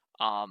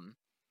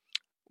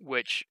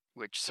 which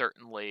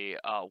certainly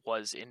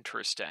was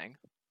interesting.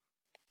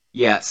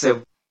 Yeah,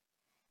 so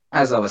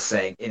as I was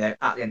saying, at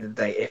the end of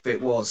the day, if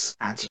it was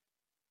anti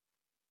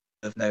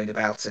have known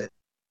about it,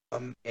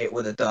 it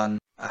would have done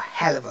a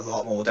hell of a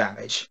lot more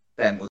damage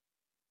than was.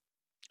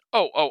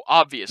 Oh,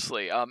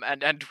 obviously.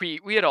 And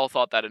we had all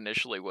thought that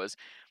initially was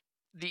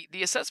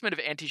the assessment of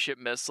anti-ship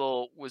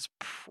missile was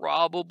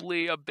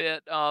probably a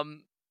bit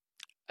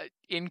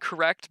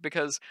incorrect,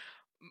 because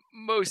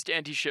most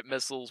anti-ship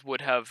missiles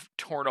would have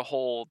torn a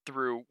hole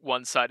through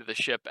one side of the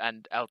ship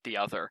and out the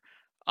other.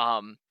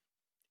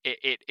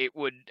 It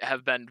would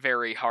have been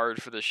very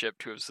hard for the ship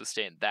to have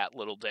sustained that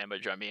little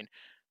damage. I mean,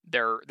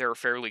 there are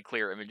fairly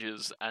clear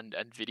images and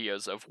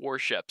videos of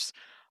warships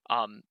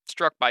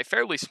struck by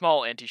fairly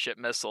small anti-ship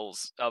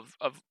missiles of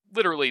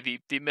literally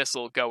the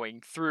missile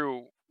going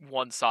through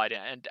one side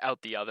and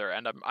out the other,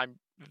 and I'm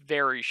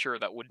very sure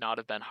that would not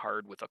have been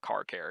hard with a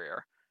car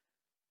carrier.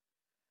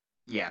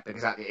 Yeah,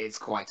 because it's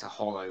quite a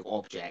hollow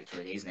object,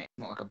 really, isn't it?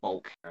 Not like a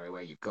bulk carrier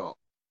where you've got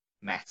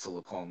metal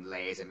upon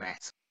layers of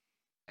metal.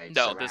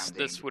 No,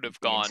 this would have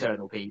gone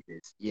internal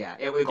pieces. Yeah,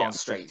 it would have gone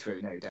straight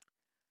through, no doubt.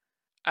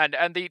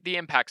 And the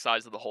impact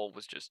size of the hole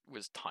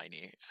was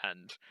tiny.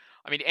 And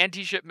I mean,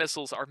 anti-ship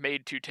missiles are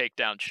made to take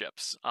down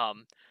ships.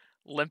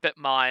 Limpet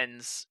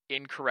mines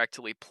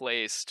incorrectly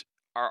placed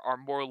are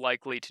more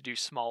likely to do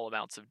small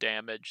amounts of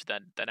damage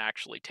than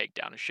actually take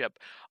down a ship.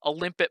 A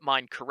limpet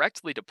mine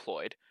correctly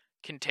deployed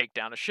can take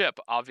down a ship,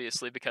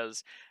 obviously,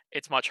 because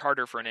it's much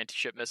harder for an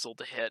anti-ship missile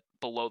to hit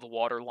below the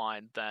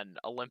waterline than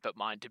a limpet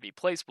mine to be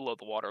placed below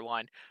the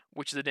waterline,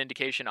 which is an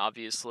indication,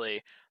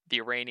 obviously, the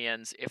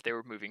Iranians, if they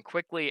were moving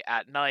quickly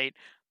at night,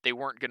 they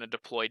weren't going to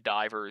deploy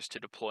divers to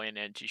deploy an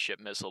anti-ship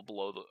missile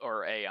below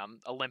or a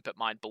limpet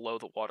mine below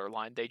the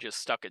waterline. They just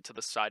stuck it to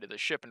the side of the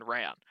ship and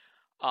ran.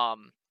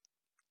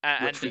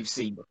 Which we've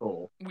seen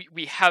before.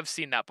 We have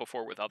seen that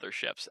before with other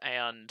ships,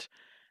 and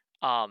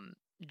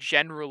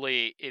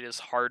generally it is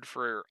hard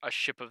for a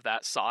ship of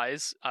that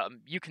size.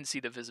 You can see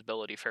the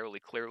visibility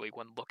fairly clearly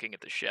when looking at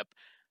the ship.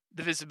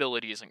 The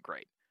visibility isn't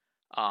great,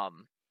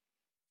 and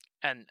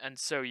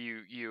so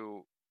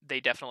they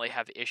definitely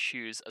have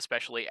issues,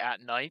 especially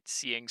at night,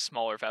 seeing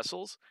smaller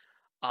vessels.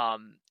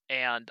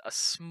 And a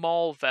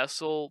small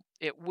vessel,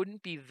 it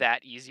wouldn't be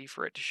that easy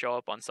for it to show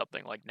up on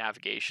something like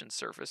navigation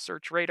surface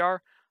search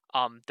radar.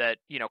 That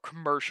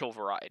commercial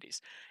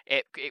varieties,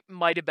 it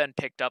might have been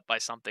picked up by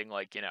something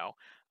like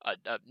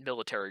a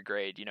military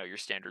grade, your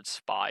standard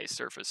spy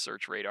surface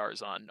search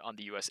radars on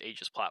the U.S.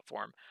 Aegis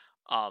platform.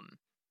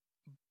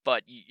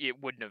 But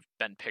it wouldn't have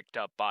been picked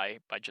up by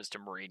just a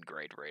marine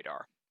grade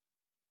radar.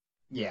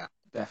 Yeah,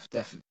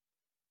 definitely.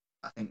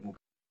 I think we'll be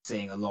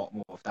seeing a lot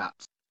more of that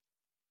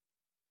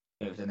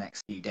over the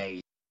next few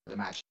days, I'd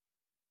imagine.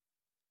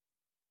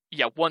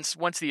 Yeah, once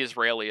the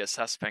Israeli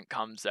assessment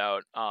comes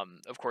out,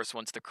 of course,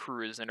 once the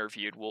crew is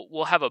interviewed,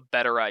 we'll have a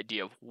better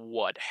idea of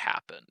what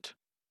happened.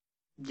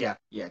 Yeah,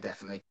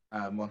 definitely,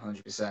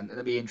 100%.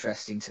 It'll be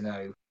interesting to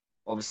know.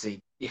 Obviously,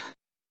 yeah,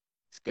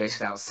 it goes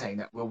without saying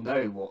that we'll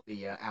know what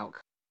the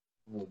outcome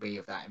will be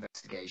of that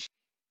investigation.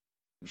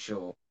 I'm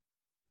sure.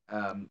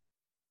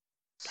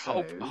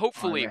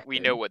 Hopefully, we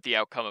know what the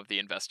outcome of the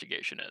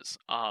investigation is.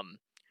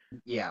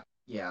 Yeah,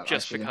 Yeah,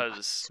 just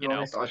because, to be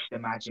honest, I should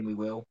imagine we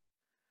will.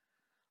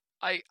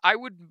 I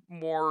would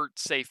more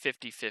say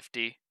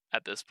 50-50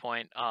 at this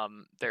point.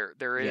 There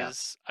Yeah.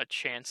 is a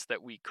chance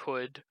that we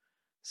could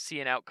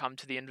see an outcome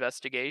to the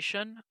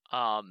investigation.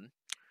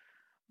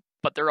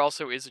 But there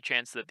also is a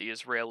chance that the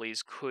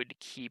Israelis could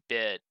keep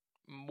it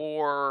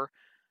more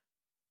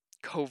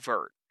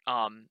covert,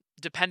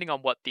 depending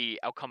on what the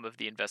outcome of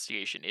the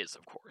investigation is,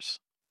 of course.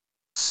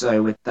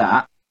 So with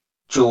that,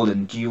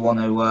 Jordan, do you want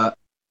to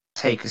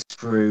take us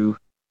through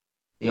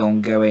the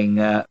ongoing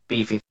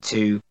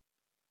B-52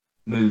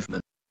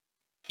 movement?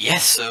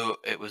 Yes, so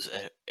it was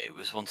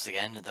once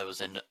again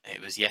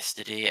it was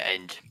yesterday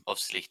and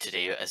obviously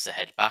today as they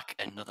head back,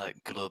 another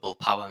global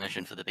power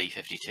mission for the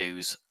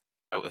B-52s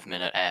out of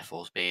Minot Air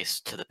Force Base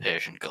to the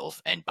Persian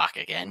Gulf and back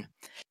again.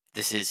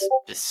 This is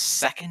the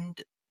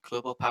second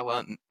global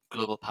power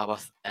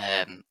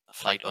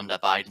flight under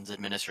Biden's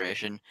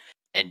administration,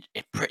 and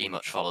it pretty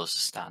much follows the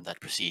standard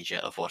procedure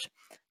of what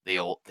they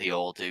all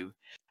do.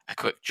 A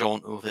quick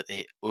jaunt over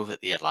the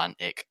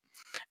Atlantic,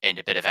 and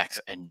a bit of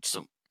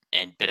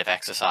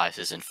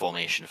exercises and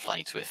formation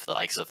flights with the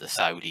likes of the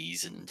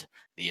Saudis and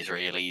the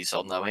Israelis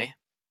on their way.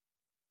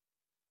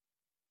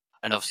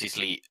 And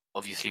obviously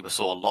we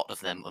saw a lot of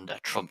them under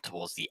Trump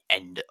towards the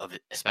end of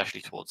it, especially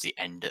towards the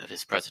end of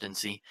his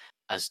presidency,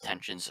 as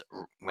tensions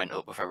went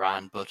up with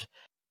Iran. But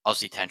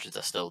obviously tensions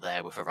are still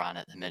there with Iran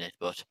at the minute,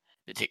 but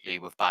particularly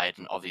with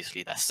Biden,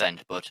 obviously they're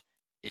sent, but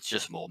it's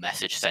just more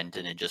message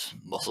sending and just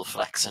muscle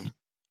flexing.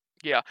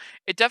 Yeah,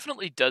 it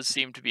definitely does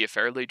seem to be a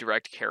fairly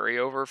direct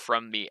carryover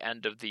from the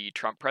end of the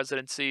Trump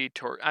presidency.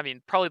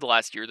 Probably the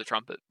last year of the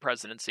Trump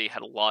presidency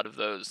had a lot of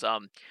those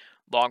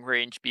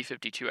long-range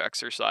B-52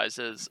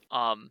 exercises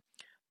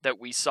that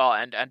we saw,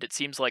 and it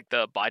seems like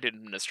the Biden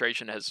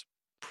administration has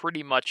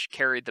pretty much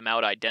carried them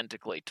out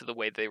identically to the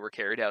way they were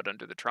carried out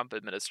under the Trump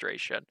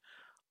administration.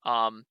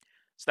 So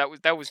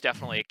that was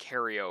definitely a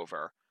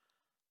carryover.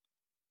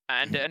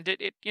 And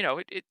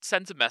it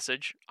sends a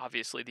message.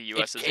 Obviously, the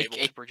U.S. is able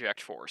to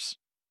project force.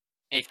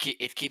 It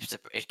keeps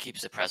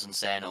the presence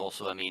there, and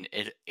also, I mean,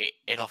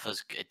 it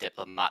offers a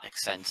diplomatic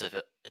sense of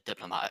a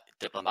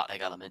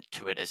diplomatic element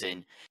to it, as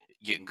in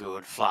you can go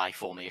and fly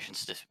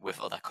formations with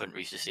other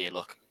countries to say,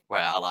 look, we're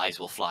allies.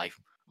 We'll fly.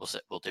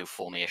 We'll do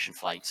formation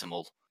flights, and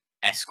we'll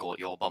escort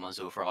your bombers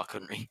over our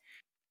country.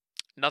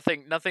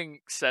 Nothing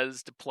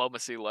says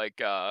diplomacy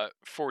like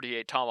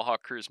 48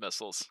 Tomahawk cruise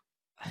missiles.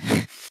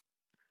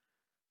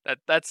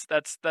 That's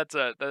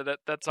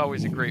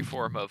always a great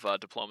form of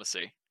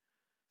diplomacy.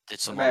 Did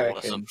someone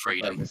order some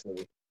freedom?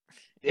 Diplomacy.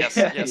 Yes.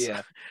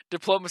 Yeah.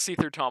 Diplomacy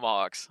through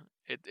Tomahawks.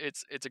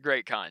 It's a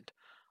great kind.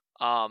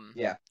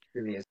 Yeah, it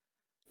really is.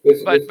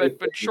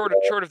 But short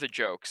of the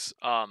jokes,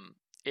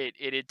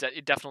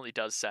 it definitely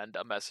does send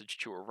a message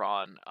to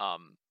Iran.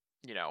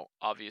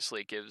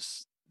 Obviously it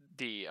gives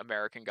the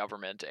American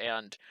government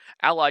and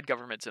allied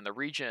governments in the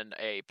region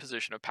a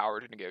position of power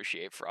to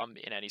negotiate from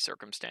in any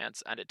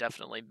circumstance, and it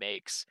definitely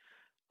makes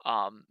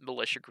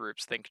militia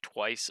groups think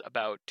twice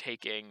about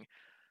taking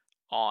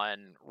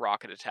on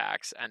rocket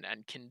attacks and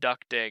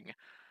conducting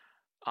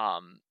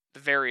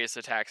various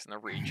attacks in the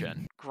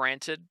region.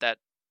 Granted, that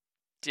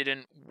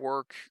didn't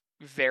work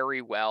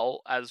very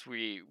well, as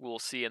we will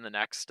see in the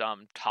next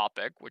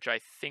topic, which I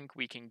think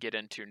we can get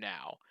into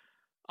now.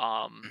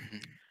 I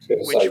was going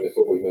to say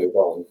before we move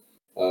on,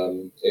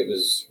 it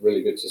was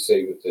really good to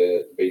see with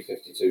the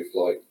B-52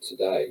 flight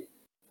today.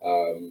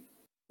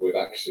 We've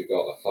actually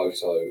got a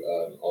photo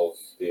of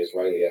the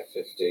Israeli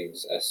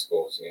F-15s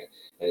escorting it,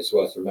 and it's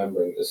worth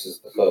remembering this is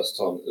the first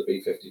time that the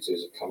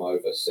B-52s have come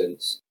over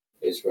since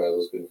Israel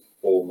has been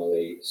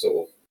formally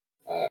sort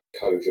of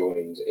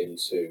co-joined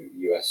into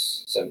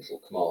US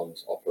Central Command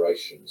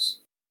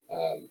operations,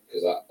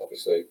 because that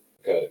obviously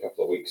occurred a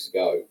couple of weeks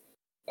ago,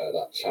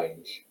 that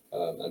change,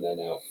 and they're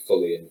now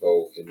fully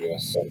involved in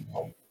US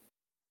CENTCOM.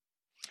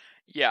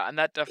 Yeah, and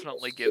that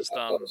definitely gives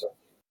them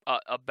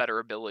a better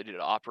ability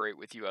to operate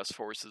with U.S.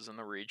 forces in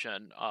the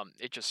region.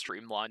 It just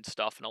streamlines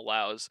stuff and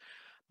allows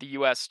the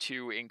U.S.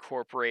 to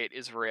incorporate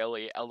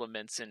Israeli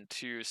elements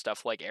into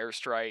stuff like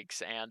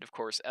airstrikes and, of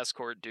course,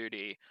 escort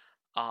duty.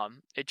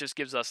 It just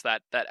gives us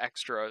that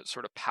extra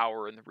sort of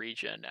power in the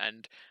region,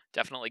 and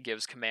definitely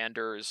gives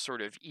commanders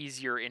sort of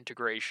easier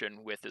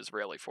integration with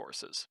Israeli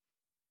forces.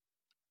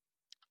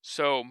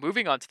 So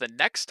moving on to the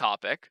next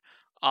topic,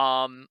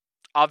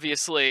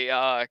 obviously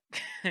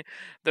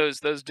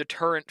those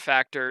deterrent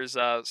factors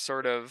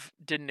sort of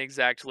didn't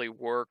exactly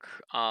work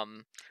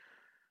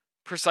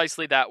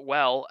precisely that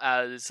well,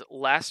 as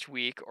last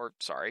week, or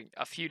sorry,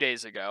 a few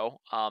days ago,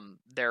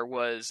 there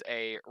was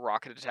a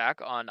rocket attack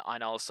on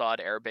Ain al-Assad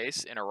Air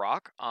Base in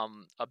Iraq,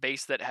 a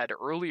base that had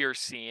earlier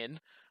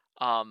seen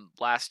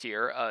last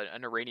year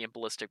an Iranian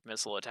ballistic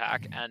missile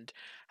attack, and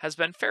has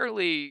been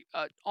fairly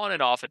on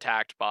and off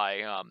attacked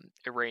by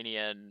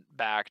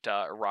Iranian-backed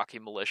Iraqi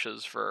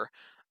militias for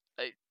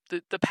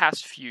the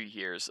past few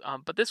years.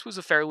 But this was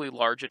a fairly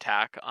large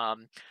attack.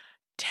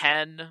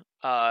 10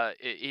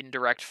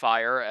 indirect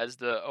fire, as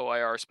the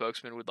OIR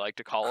spokesman would like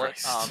to call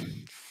it.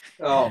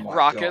 Oh my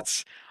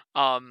Rockets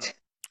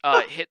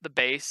hit the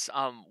base.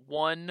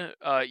 One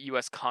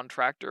U.S.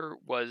 contractor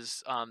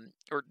was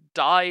or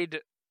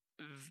died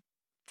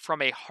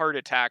from a heart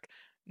attack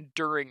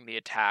during the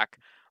attack,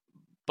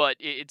 but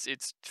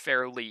it's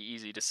fairly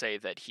easy to say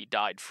that he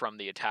died from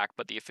the attack.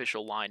 But the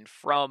official line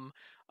from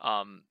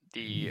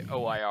the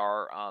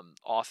OIR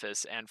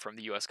office and from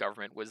the U.S.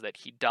 government was that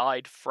he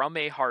died from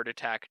a heart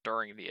attack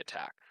during the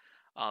attack.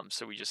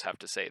 So we just have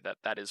to say that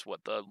that is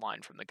what the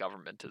line from the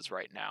government is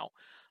right now.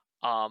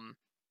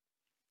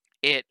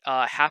 It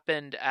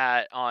happened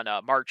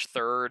on March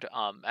 3rd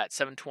at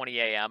 7:20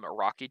 a.m.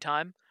 Iraqi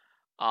time,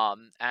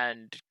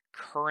 and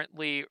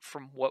currently,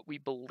 from what we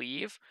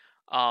believe,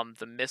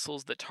 the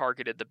missiles that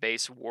targeted the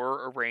base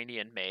were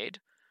Iranian-made,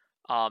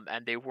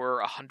 and they were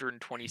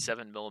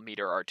 127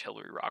 millimeter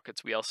artillery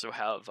rockets. We also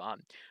have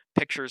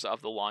pictures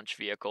of the launch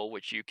vehicle,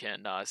 which you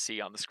can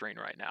see on the screen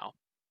right now.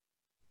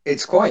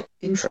 It's quite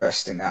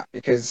interesting that,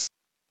 because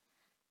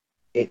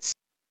it's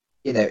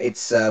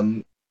it's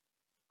a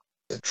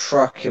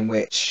truck in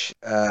which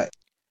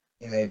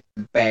the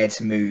bed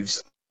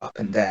moves up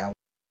and down,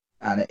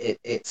 and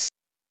it's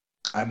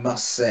I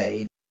must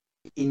say,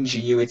 the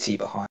ingenuity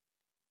behind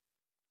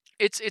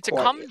It's a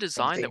common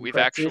design that we've impressive.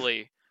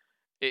 actually.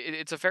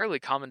 It's a fairly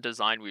common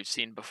design we've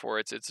seen before.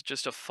 It's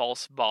just a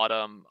false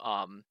bottom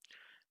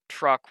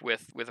truck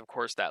with of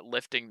course that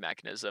lifting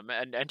mechanism,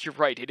 and you're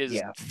right, it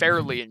is Yeah,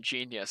 fairly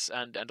ingenious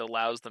and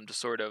allows them to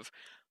sort of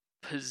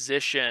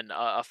position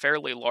a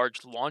fairly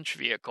large launch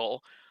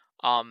vehicle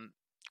um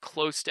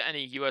close to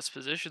any US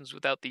positions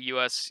without the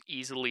US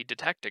easily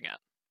detecting it.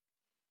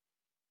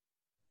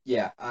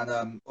 yeah,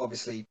 and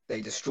obviously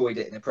they destroyed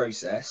it in the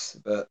process,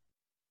 but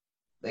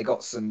they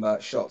got some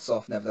shots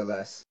off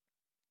nevertheless.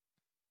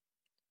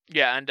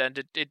 Yeah, and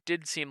it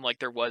did seem like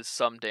there was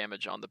some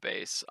damage on the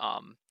base.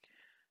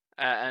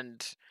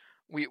 And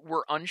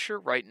we're unsure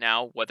right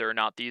now whether or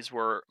not these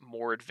were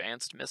more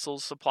advanced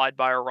missiles supplied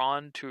by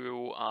Iran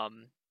to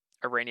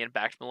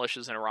Iranian-backed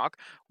militias in Iraq.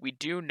 We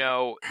do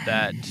know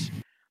that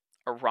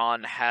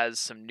Iran has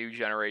some new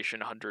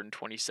generation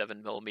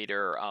 127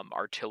 millimeter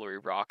artillery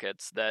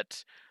rockets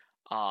that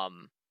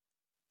um,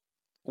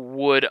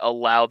 would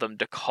allow them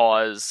to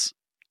cause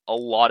a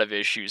lot of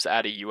issues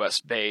at a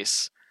U.S.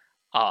 base,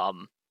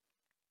 um,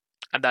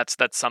 and that's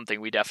something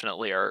we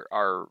definitely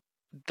are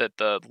that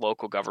the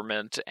local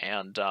government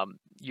and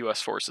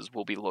U.S. forces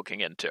will be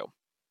looking into.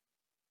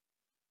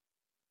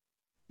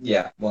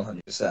 Yeah,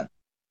 100%.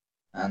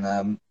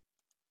 And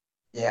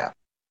yeah,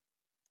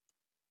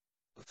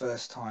 the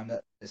first time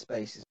that the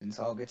space has been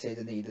targeted,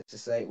 and needless to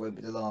say, it won't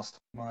be the last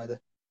time either.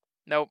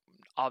 Nope,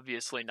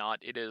 obviously not.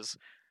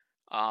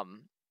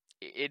 Um,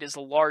 it is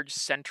a large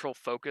central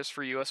focus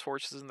for U.S.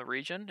 forces in the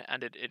region,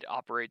 and it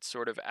operates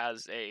sort of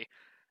as a,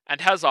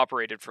 and has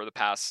operated for the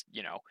past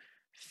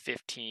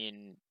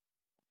 15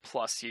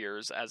 plus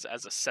years as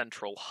a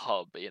central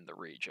hub in the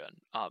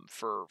region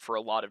for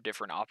a lot of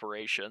different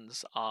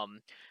operations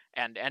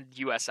and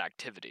U.S.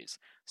 activities.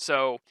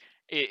 So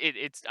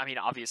it's, I mean,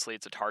 obviously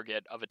it's a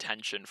target of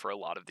attention for a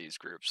lot of these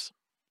groups.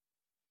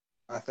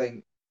 I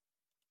think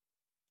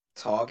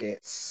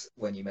targets,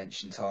 when you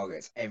mention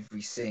targets,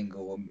 every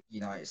single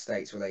United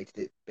States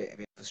related bit of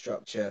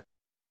infrastructure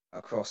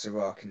across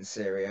Iraq and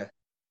Syria,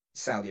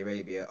 Saudi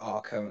Arabia,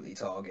 are currently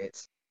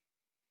targets.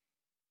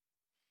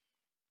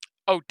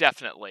 Oh,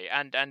 definitely,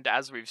 and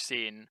as we've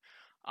seen,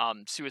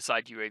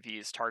 suicide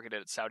UAVs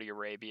targeted at Saudi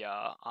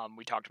Arabia.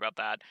 We talked about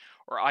that,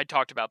 or I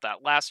talked about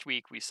that last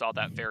week. We saw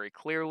that very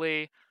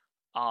clearly.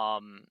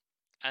 Um,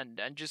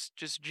 and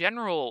just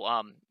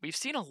general, we've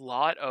seen a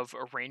lot of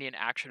Iranian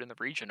action in the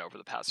region over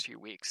the past few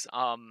weeks.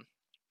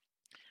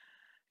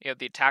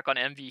 The attack on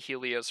MV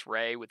Helios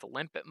Ray with the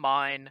Limpet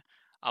mine,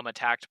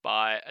 attacks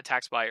by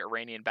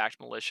Iranian-backed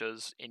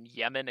militias in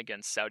Yemen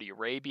against Saudi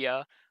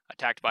Arabia,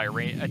 attacks by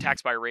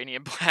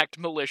Iranian-backed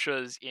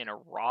militias in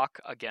Iraq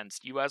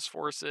against U.S.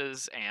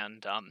 forces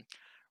and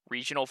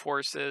regional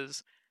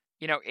forces.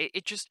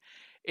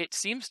 It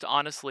seems to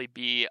honestly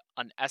be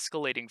an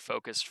escalating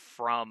focus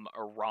from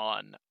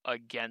Iran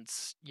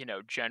against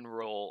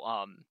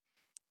general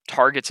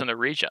targets in the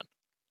region.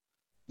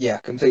 Yeah,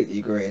 completely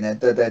agree. And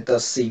there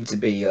does seem to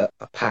be a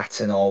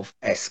pattern of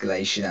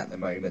escalation at the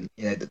moment.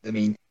 I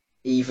mean,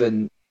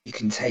 even you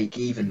can take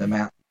even the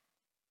amount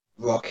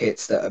of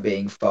rockets that are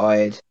being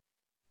fired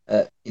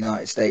at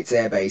United States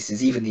air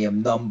bases, even the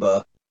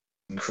number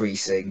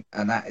increasing,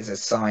 and that is a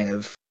sign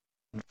of,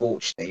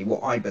 unfortunately,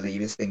 what I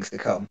believe is things to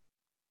come.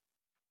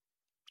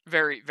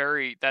 Very,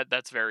 very,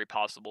 that's very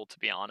possible, to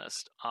be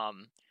honest.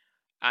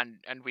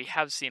 And we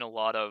have seen a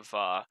lot of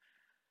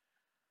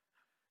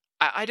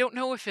I don't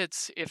know if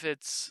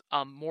it's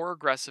more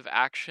aggressive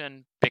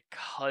action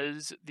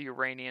because the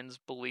Iranians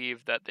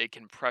believe that they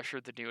can pressure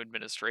the new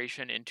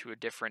administration into a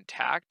different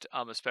tact,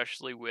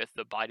 especially with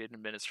the Biden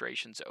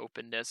administration's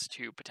openness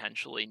to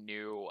potentially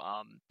new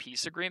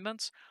peace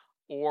agreements,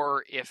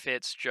 or if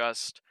it's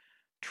just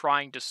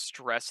trying to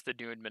stress the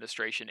new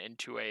administration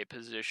into a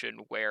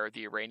position where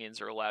the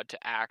Iranians are allowed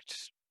to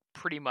act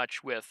pretty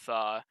much with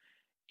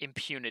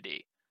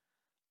impunity.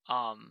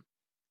 Um,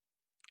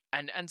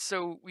 and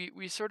so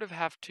we sort of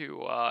have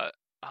to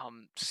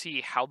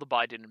see how the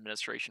Biden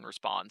administration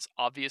responds.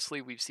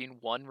 Obviously, we've seen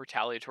one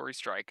retaliatory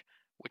strike,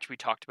 which we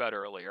talked about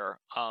earlier,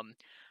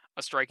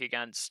 a strike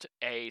against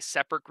a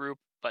separate group,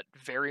 but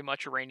very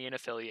much Iranian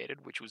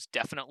affiliated, which was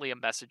definitely a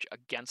message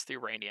against the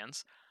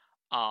Iranians.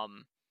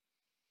 Um,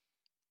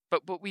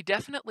 but we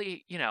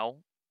definitely,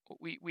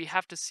 we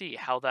have to see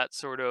how that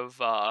sort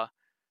of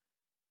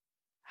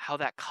how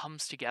that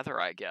comes together,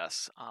 I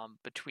guess,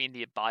 between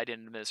the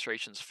Biden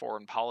administration's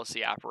foreign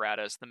policy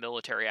apparatus, the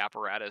military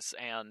apparatus,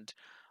 and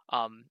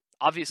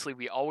obviously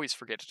we always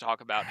forget to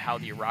talk about how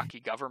the Iraqi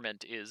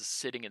government is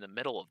sitting in the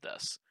middle of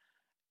this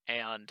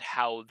and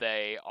how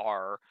they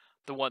are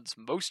the ones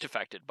most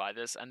affected by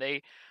this. And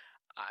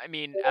I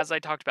mean, as I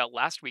talked about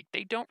last week,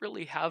 they don't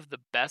really have the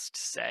best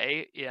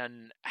say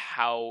in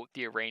how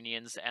the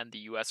Iranians and the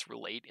US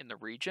relate in the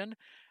region,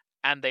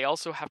 and they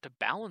also have to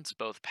balance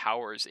both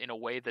powers in a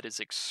way that is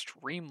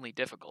extremely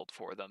difficult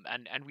for them,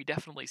 and we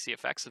definitely see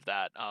effects of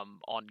that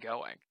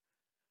ongoing.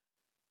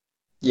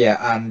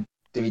 Yeah, and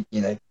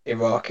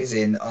Iraq is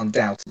in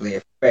undoubtedly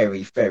a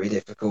very, very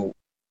difficult,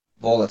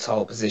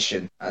 volatile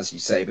position, as you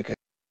say, because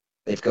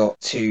they've got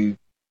two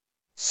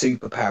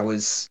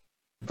superpowers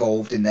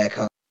involved in their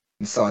country,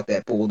 inside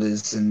their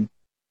borders, and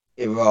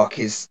Iraq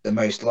is the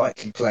most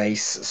likely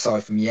place,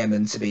 aside from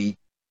Yemen, to be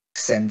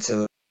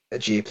centre of a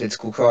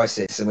geopolitical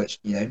crisis, in which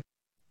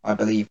I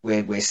believe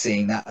we're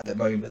seeing that at the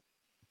moment.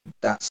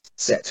 That's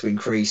set to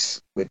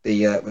increase with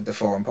the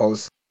foreign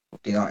policy of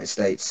the United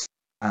States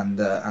and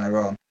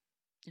Iran.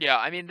 Yeah,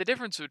 I mean the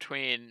difference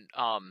between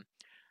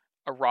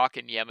Iraq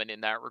and Yemen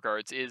in that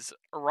regards is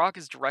Iraq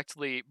is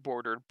directly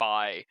bordered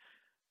by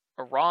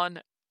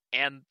Iran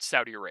and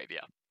Saudi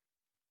Arabia.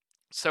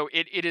 So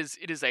it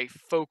is a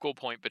focal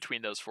point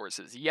between those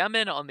forces.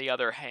 Yemen, on the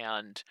other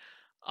hand,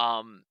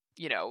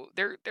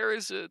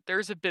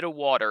 there's a bit of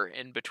water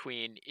in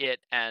between it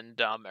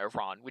and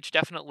Iran, which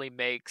definitely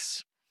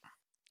makes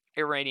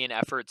Iranian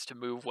efforts to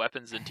move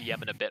weapons into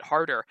Yemen a bit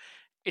harder.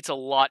 It's a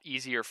lot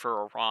easier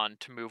for Iran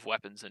to move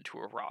weapons into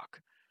Iraq.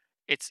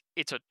 It's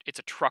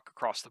a truck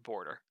across the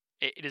border.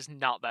 It is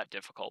not that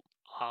difficult.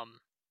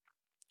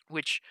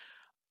 Which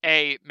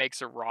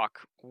makes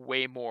Iraq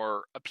way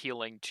more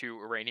appealing to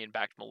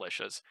Iranian-backed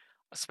militias,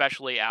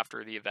 especially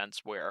after the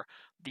events where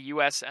the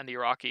U.S. and the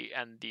Iraqi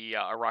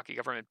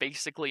government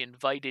basically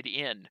invited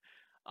in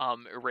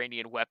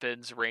Iranian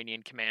weapons,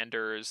 Iranian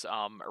commanders,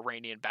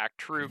 Iranian-backed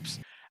troops,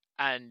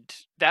 and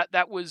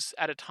that was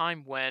at a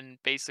time when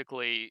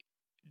basically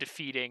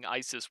defeating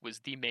ISIS was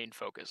the main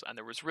focus, and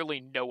there was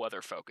really no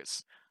other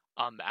focus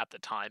at the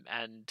time.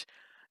 And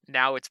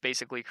now it's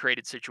basically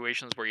created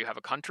situations where you have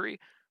a country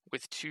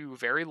with two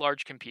very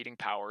large competing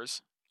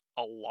powers,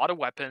 a lot of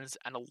weapons,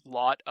 and a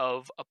lot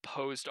of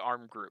opposed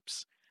armed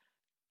groups.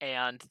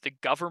 And the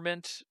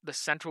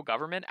central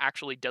government,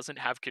 actually doesn't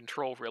have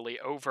control really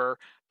over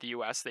the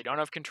US. They don't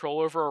have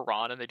control over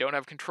Iran, and they don't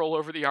have control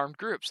over the armed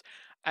groups.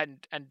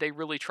 And they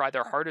really try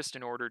their hardest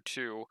in order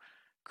to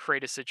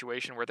create a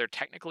situation where they're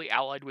technically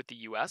allied with the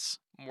US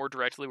more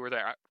directly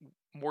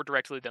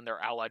than they're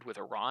allied with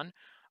Iran,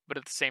 but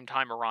at the same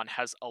time Iran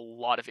has a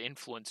lot of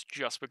influence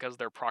just because of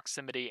their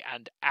proximity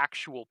and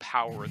actual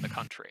power in the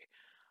country.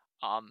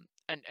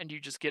 And you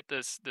just get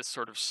this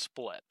sort of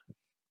split.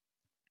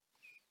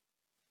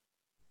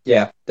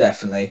 Yeah,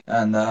 definitely.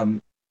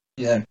 And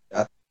you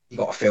got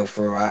to feel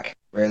for Iraq.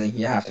 Really,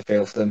 you have to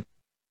feel for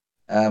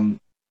them.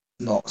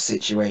 Not a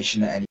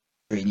situation that any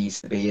country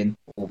needs to be in,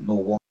 or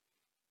nor one.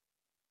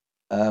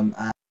 And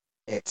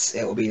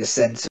it'll be the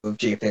centre of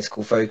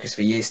geopolitical focus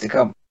for years to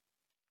come.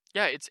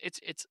 Yeah,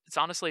 it's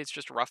honestly it's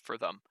just rough for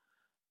them.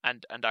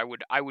 And I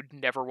would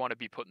never want to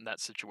be put in that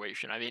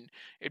situation. I mean,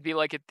 it'd be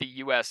like at the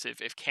US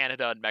if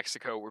Canada and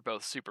Mexico were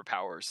both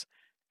superpowers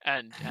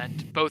and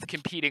both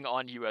competing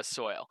on US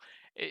soil.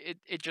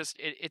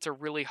 It's a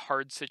really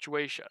hard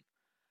situation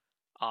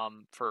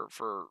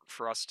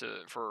for us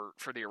to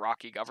for the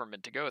Iraqi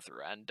government to go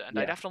through. And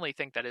I Yeah, definitely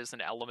think that is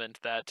an element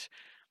that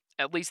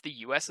at least the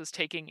US is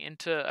taking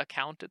into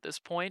account at this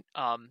point.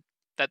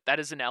 That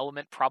is an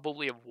element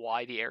probably of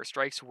why the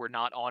airstrikes were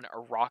not on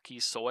Iraqi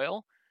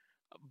soil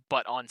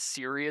but on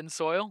Syrian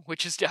soil,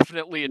 which is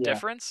definitely a yeah,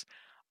 difference.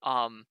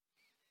 Um,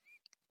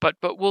 but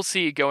we'll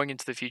see going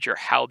into the future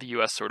how the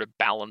U.S. sort of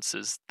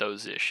balances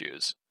those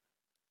issues.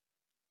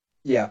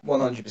 yeah,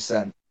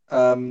 100%.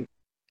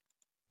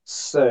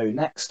 So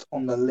next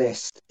on the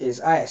list is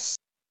AS.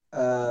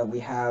 We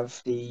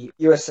have the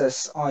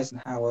USS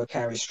Eisenhower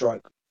carrier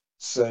strike.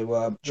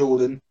 So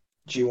Jordan,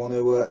 do you want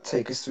to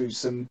take us through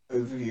some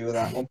overview of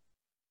that one?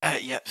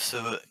 Yep,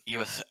 so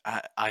US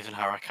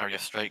Eisenhower carrier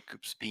strike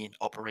group's been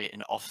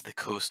operating off the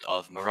coast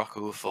of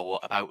Morocco for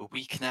about a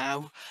week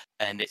now.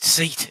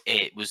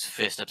 It was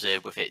first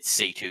observed with its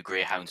C2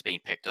 Greyhounds being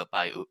picked up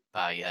by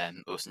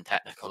OSINT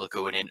Technical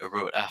going into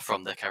Rota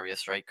from the carrier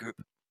strike group.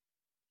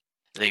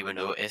 They were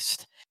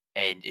noticed,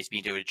 and it's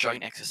been doing a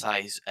joint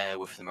exercise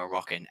with the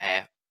Moroccan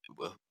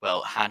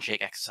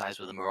handshake exercise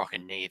with the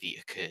Moroccan Navy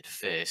occurred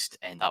first,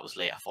 and that was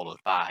later followed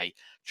by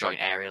joint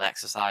aerial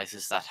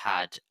exercises that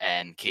had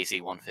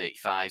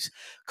KC-135s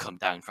come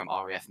down from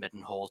RAF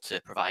Middenhall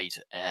to provide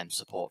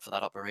support for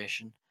that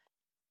operation.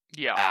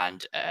 Yeah.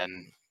 And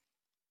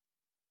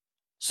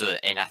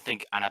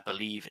I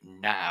believe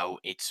now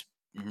it's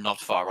not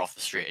far off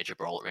the Strait of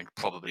Gibraltar and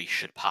probably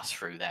should pass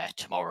through there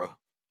tomorrow.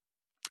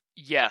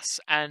 Yes,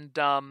 and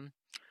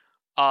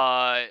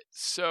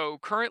so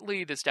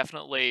currently, this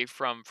definitely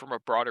from a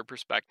broader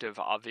perspective,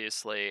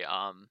 obviously,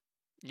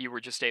 you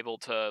were just able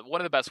to.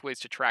 One of the best ways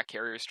to track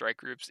carrier strike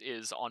groups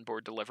is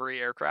onboard delivery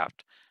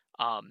aircraft,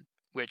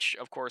 which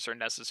of course are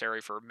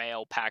necessary for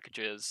mail,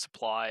 packages,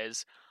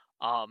 supplies,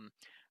 um,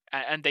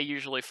 and they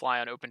usually fly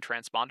on open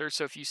transponders.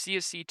 So if you see a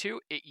C2,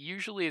 it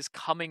usually is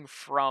coming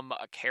from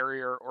a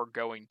carrier or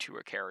going to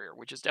a carrier,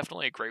 which is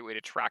definitely a great way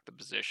to track the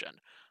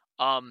position.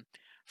 Um,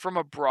 from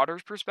a broader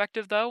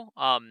perspective, though,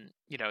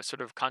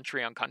 sort of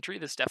country on country,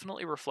 this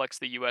definitely reflects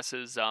the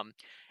U.S.'s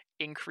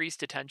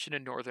increased attention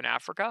in Northern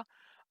Africa,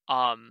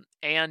 and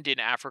in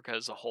Africa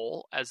as a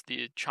whole. As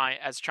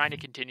China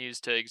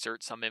continues to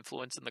exert some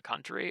influence in the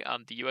country,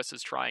 the U.S.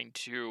 is trying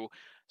to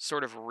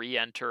sort of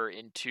re-enter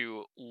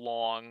into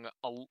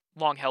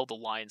long-held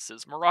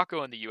alliances.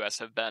 Morocco and the U.S.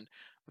 have been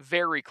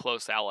very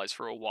close allies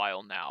for a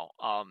while now.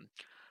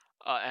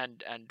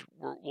 And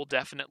we'll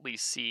definitely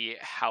see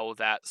how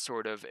that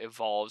sort of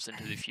evolves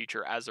into the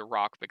future as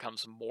Iraq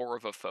becomes more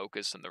of a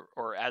focus,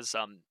 or as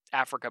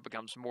Africa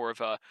becomes more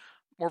of a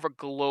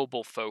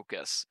global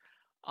focus.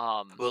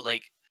 Well,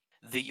 like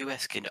the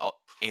US can,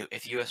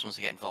 if the US wants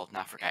to get involved in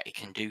Africa, it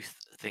can do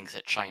things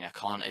that China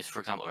can't. Is, for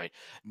example, right,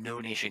 no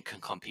nation can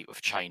compete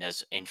with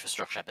China's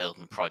infrastructure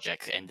building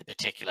projects in the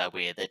particular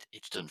way that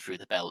it's done through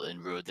the Belt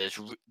and Road. There's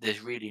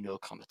really no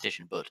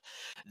competition, but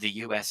the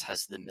US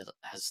has the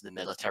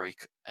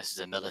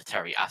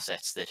military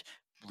assets that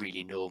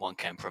really no one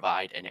can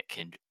provide, and it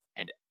can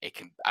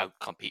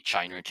outcompete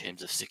China in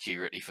terms of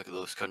security for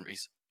those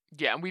countries.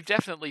 Yeah, and we've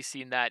definitely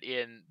seen that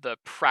in the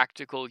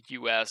practical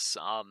U.S.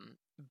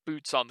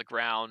 Boots on the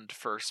ground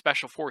for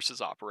special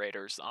forces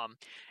operators.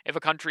 If a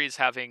country is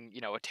having,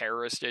 a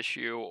terrorist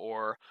issue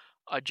or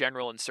a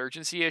general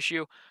insurgency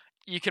issue,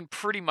 you can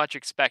pretty much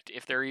expect,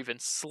 if they're even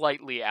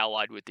slightly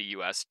allied with the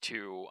U.S.,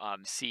 to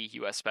see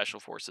U.S.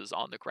 special forces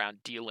on the ground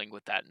dealing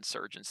with that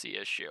insurgency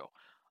issue.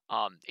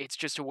 It's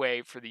just a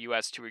way for the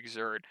U.S. to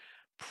exert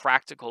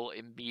practical,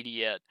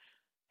 immediate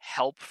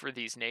help for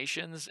these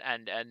nations,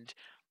 and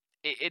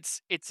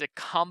it's a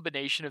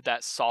combination of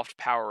that soft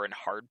power and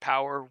hard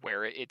power,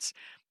 where it's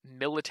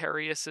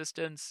military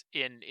assistance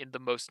in the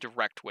most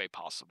direct way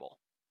possible.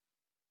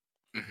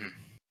 Hmm.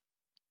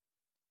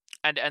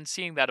 And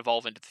seeing that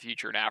evolve into the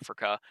future in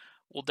Africa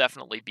will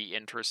definitely be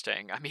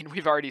interesting. I mean,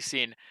 we've already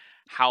seen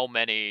how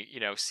many,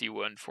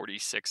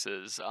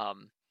 C-146s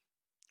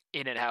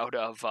in and out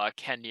of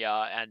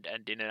Kenya, and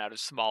in and out of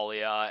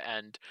Somalia,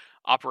 and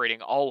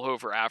operating all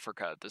over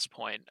Africa at this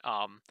point.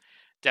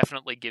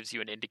 Definitely gives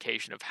you an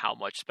indication of how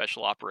much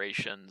special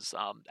operations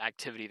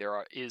activity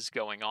is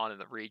going on in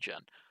the region.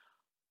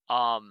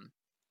 Um,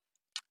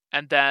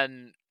 and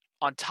then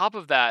on top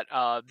of that,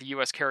 the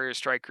U.S. Carrier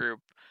Strike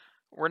Group,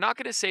 we're not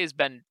going to say has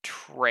been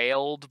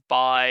trailed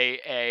by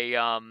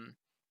a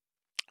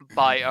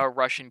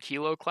Russian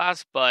Kilo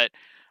class, but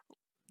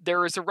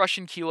there is a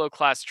Russian Kilo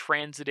class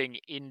transiting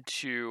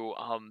into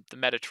the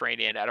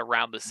Mediterranean at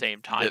around the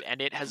same time, and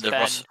it has been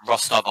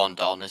Rostov on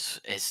Don is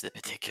the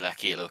particular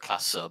Kilo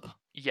class sub.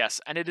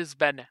 yes, and it has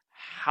been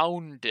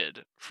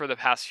hounded for the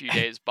past few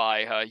days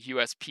by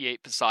US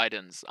P-8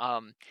 Poseidons.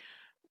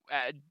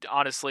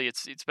 Honestly,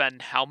 it's been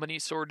how many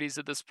sorties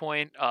at this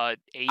point? 8,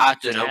 I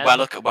don't know. 10?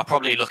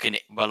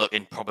 We're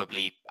looking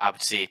probably, I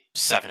would say,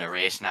 7 or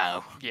 8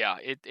 now. Yeah,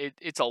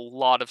 it's a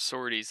lot of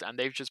sorties, and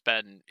they've just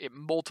been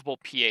multiple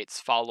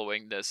P-8s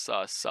following this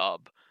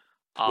sub.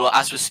 Well,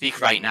 as we speak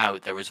right now,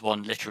 there is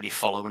one literally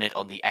following it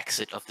on the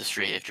exit of the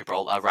Strait of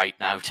Gibraltar right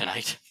now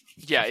tonight.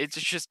 Yeah, it's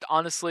just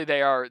honestly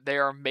they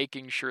are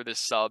making sure the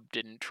sub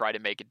didn't try to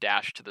make a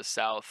dash to the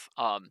south,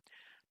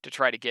 to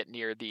try to get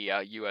near the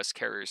U.S.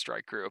 Carrier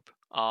Strike Group,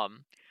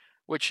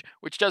 which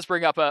does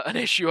bring up an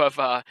issue of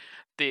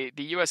the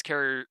U.S.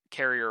 carrier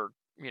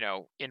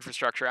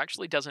infrastructure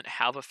actually doesn't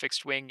have a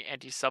fixed wing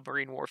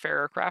anti-submarine warfare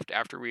aircraft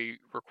after we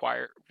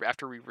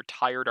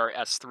retired our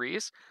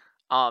S3s,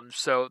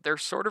 so they're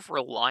sort of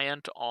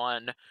reliant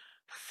on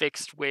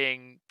fixed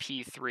wing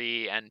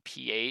P3 and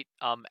P8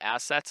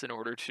 assets in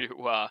order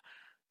to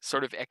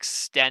sort of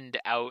extend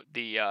out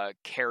the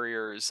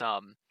carrier's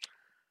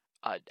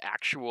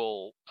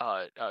actual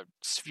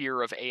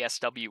sphere of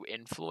ASW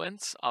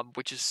influence,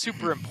 which is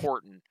super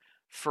important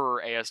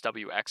for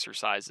ASW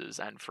exercises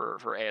and for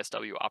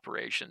ASW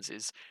operations.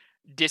 Is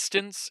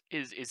distance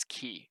is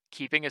key.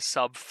 Keeping a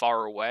sub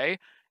far away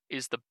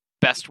is the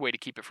best way to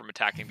keep it from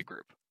attacking the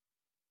group.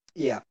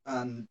 Yeah,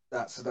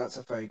 that's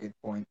a very good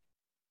point.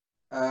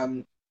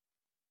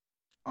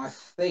 I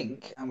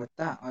think, and with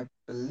that, I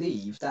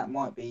believe that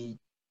might be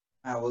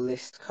our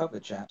list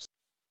covered, chaps.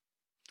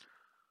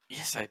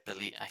 Yes, I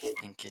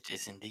think it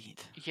is indeed.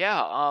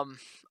 Yeah,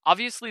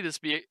 obviously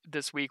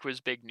this week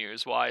was big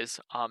news wise,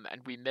 and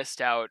we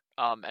missed out,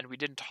 and we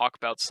didn't talk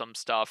about some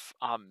stuff,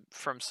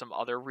 from some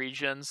other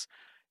regions.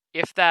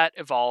 If that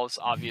evolves,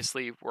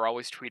 obviously we're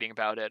always tweeting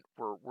about it.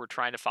 We're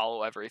trying to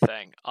follow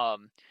everything.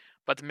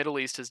 But the Middle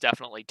East has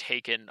definitely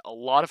taken a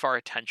lot of our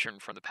attention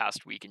from the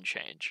past week and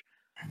change.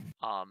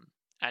 Um,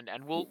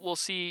 and we'll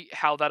see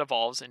how that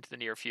evolves into the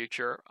near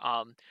future.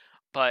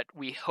 But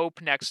we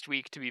hope next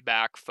week to be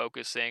back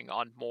focusing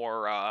on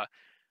more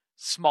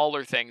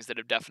smaller things that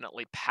have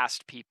definitely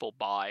passed people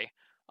by,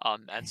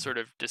 and sort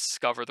of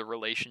discover the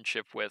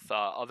relationship with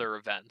other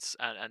events,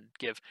 and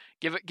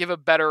give a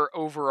better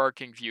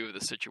overarching view of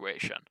the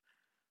situation.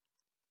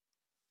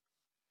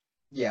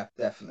 Yeah,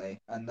 definitely.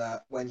 And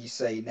when you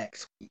say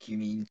next week, you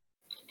mean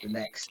the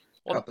next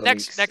Well, couple of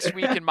weeks? next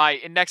week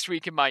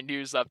in my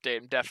news update,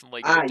 I'm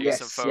definitely going to do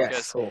some Yes,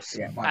 focus. of course.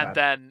 Yeah, my And bad.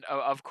 then,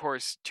 of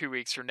course, 2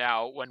 weeks from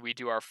now, when we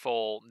do our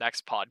full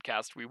next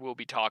podcast, we will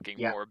be talking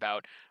Yeah. more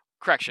about.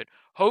 Correction.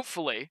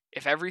 Hopefully,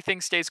 if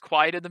everything stays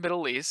quiet in the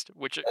Middle East,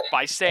 which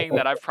by saying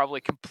that I've probably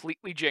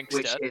completely jinxed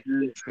Which it. it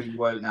literally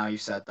won't now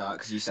you've said that,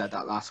 because you said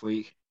that last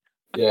week.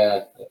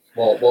 Yeah.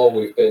 While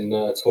we've been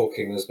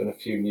talking, there's been a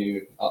few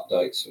new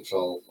updates, which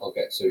I'll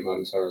get to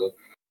momentarily.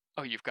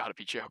 Oh, you've got to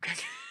be joking.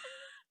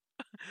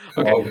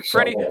 Okay,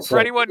 for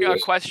anyone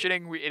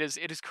questioning, it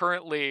is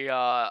currently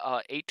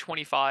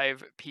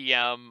 8:25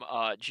 p.m.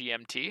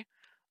 GMT.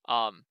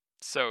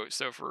 So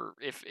for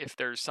if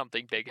there's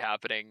something big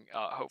happening,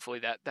 hopefully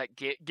that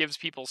gives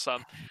people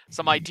some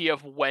idea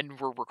of when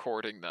we're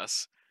recording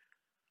this.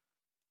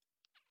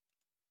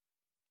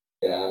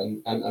 Yeah,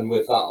 and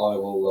with that, I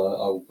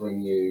will bring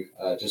you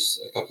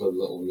just a couple of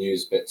little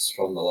news bits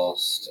from the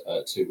last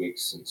 2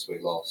 weeks since we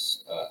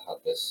last had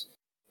this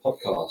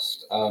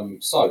podcast.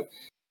 So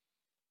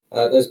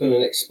there's been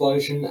an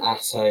explosion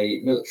at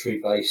a military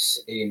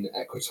base in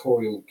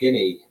Equatorial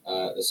Guinea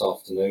this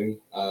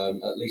afternoon.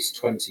 At least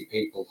 20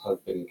 people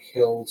have been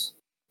killed,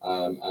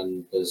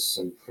 and there's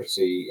some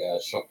pretty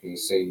shocking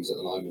scenes at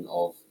the moment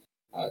of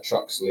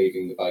trucks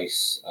leaving the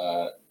base,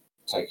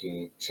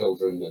 taking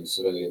children and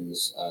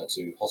civilians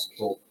to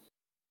hospital.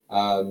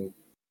 No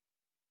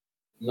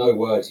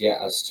word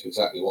yet as to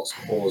exactly what's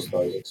caused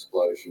those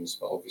explosions,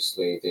 but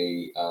obviously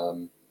the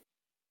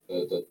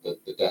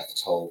death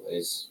toll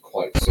is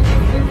quite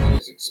significant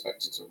and is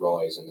expected to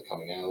rise in the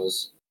coming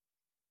hours.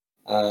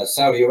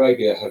 Saudi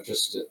Arabia have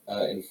just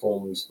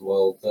informed the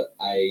world that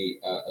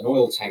an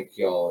oil tank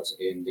yard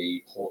in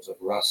the port of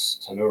Ras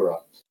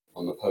Tanura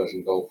on the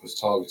Persian Gulf was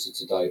targeted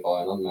today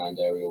by an unmanned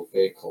aerial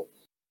vehicle.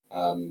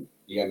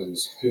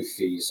 Yemen's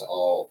Houthis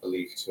are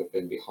believed to have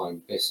been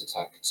behind this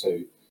attack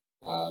too,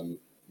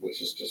 which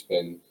has just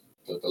been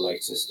the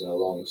latest in a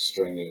long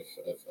string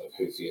of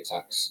Houthi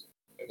attacks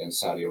against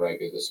Saudi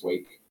Arabia this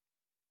week.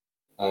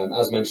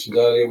 As mentioned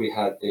earlier, we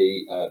had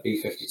the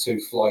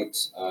B-52 flight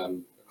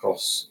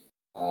across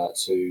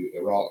to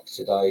Iraq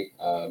today.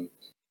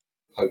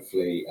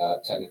 Hopefully,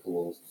 Technical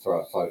will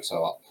throw a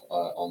photo up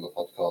on the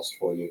podcast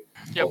for you.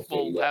 Yep,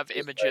 we'll have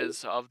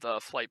images of the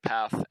flight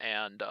path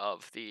and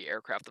of the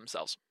aircraft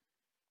themselves.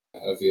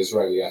 Of the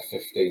Israeli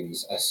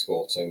F-15s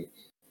escorting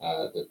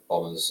the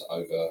bombers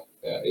over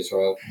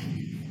Israel.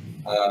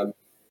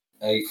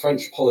 A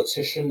French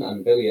politician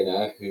and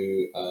billionaire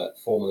who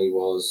formerly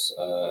was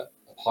a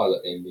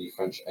pilot in the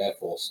French Air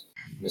Force,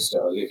 Mr.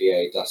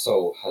 Olivier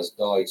Dassault, has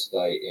died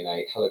today in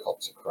a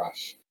helicopter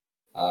crash.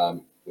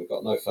 We've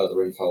got no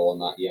further info on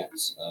that yet,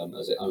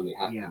 as it only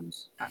happened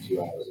a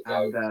few hours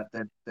ago.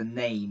 And the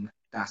name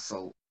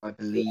Dassault, I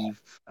believe,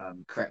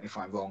 correct me if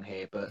I'm wrong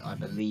here, but I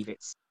believe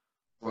its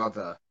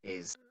brother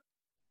is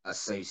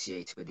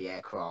associated with the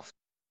aircraft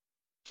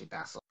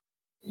Dassault.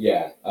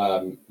 Yeah,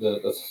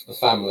 the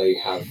family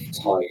have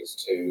ties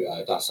to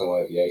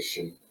Dassault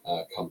Aviation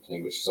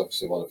Company, which is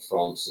obviously one of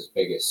France's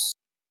biggest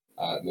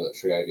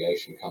military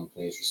aviation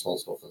companies,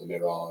 responsible for the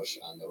Mirage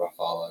and the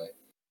Rafale.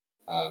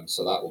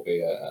 So that will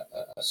be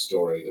a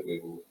story that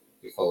we will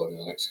be following in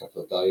the next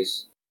couple of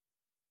days.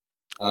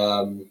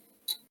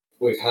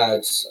 We've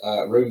had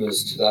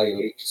rumours today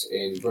leaked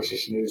in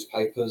British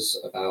newspapers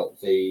about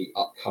the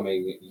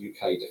upcoming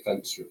UK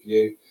Defence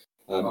Review.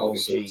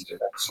 Obviously, this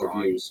defence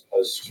review is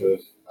supposed to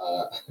have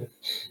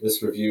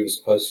this review was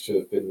supposed to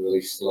have been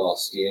released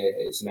last year.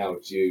 It's now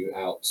due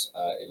out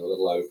in a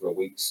little over a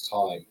week's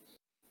time.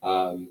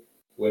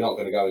 We're not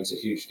going to go into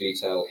huge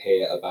detail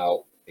here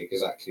about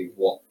exactly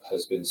what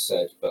has been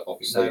said, but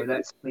obviously, no,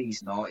 let's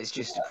please not. It's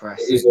just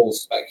depressing. It is all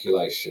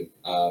speculation,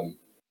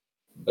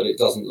 but it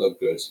doesn't look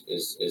good.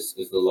 Is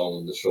the long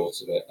and the short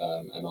of it.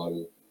 And I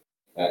will,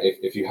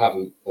 if you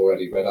haven't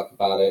already read up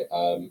about it,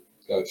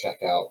 go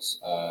check out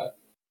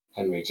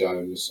Henry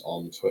Jones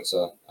on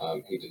Twitter.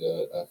 He did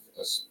a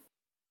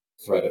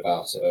thread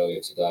about it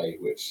earlier today,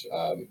 which,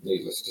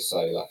 needless to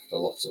say, left a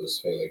lot of us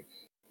feeling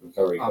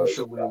very. I'm very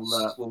sure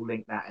depressed. we'll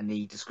link that in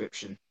the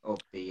description of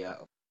the.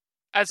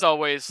 As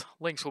always,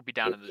 links will be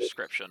down in the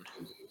description.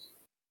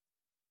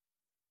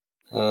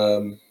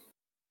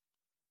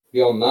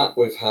 Beyond that,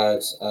 we've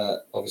had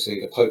obviously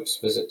the Pope's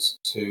visit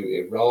to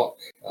Iraq,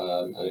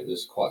 and it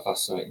was quite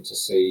fascinating to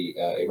see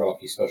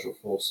Iraqi special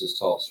forces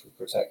tasked with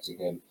protecting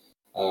him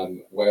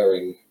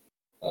wearing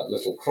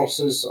little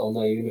crosses on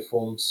their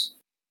uniforms.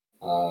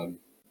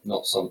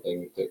 Not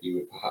something that you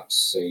would perhaps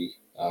see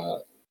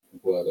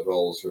were the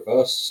roles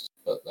reversed,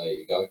 but there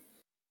you go.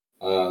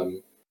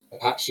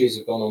 Apaches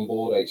have gone on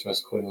board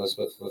HMS Queen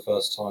Elizabeth for the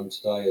first time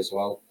today as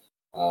well,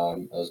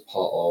 as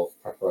part of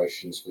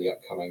preparations for the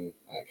upcoming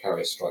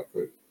Carrier Strike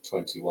Group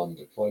 21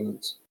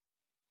 deployment.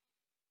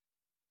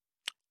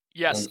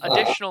 Yes. And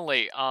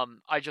Additionally,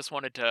 I just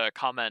wanted to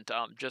comment.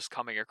 Just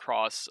coming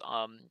across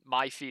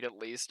my feed at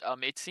least,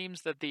 it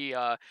seems that the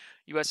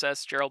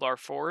USS Gerald R.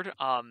 Ford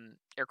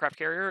aircraft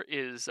carrier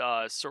is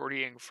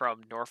sortying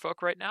from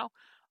Norfolk right now.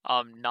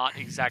 Not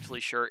exactly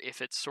sure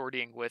if it's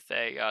sortying with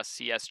a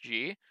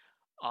CSG,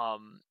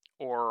 um,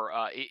 or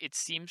it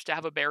seems to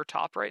have a bare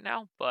top right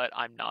now, but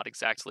I'm not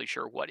exactly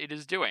sure what it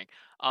is doing.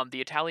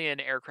 The Italian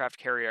aircraft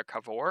carrier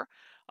Cavour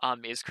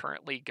is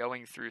currently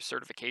going through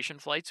certification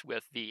flights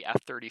with the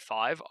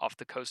F-35 off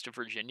the coast of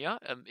Virginia.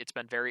 It's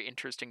been very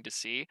interesting to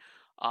see.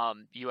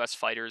 U.S.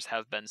 fighters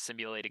have been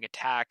simulating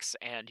attacks,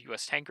 and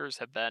U.S. tankers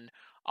have been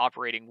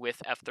operating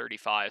with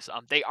F-35s.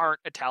 They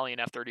aren't Italian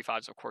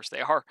F-35s, of course.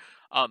 They are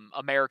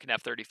American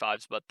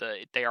F-35s, but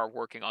they are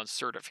working on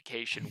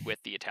certification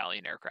with the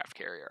Italian aircraft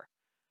carrier.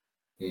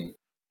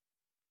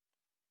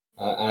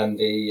 and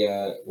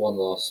the one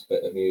last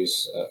bit of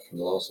news from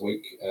the last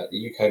week,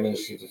 the UK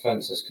Ministry of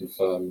Defence has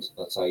confirmed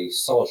that a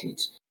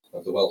sergeant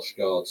of the Welsh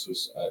Guards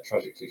was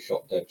tragically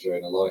shot dead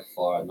during a live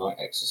fire night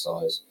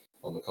exercise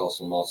on the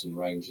Castle Martin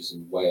Ranges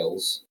in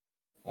Wales.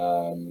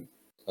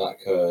 That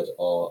occurred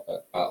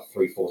at about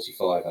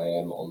 3:45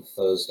 a.m. on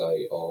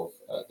Thursday of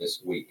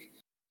this week.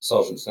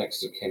 Sergeant's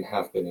next of kin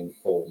have been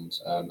informed,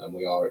 and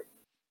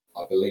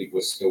I believe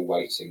we're still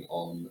waiting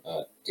on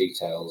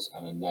details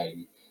and a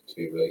name to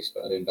be released,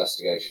 but an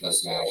investigation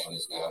is now.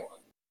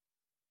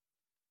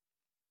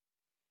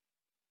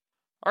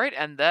 All right,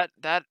 and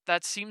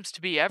that seems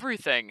to be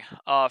everything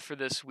for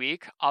this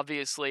week.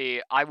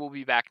 Obviously, I will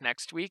be back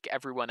next week.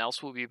 Everyone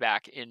else will be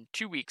back in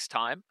 2 weeks'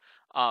 time.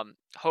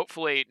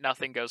 Hopefully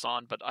nothing goes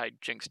on, but I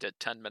jinxed it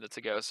 10 minutes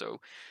ago, so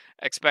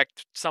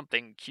expect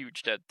something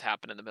huge to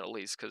happen in the Middle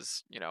East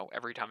because,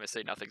 every time I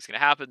say nothing's going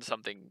to happen,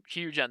 something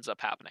huge ends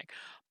up happening.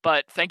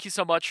 But thank you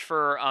so much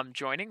for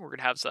joining. We're going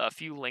to have a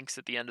few links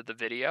at the end of the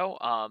video.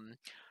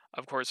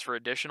 Of course, for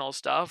additional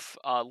stuff,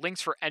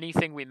 links for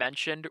anything we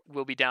mentioned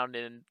will be down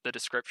in the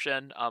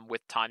description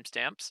with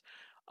timestamps.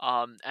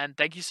 And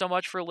thank you so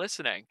much for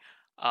listening.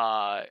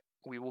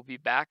 We will be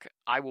back.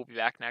 I will be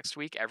back next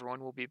week.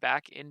 Everyone will be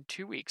back in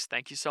 2 weeks.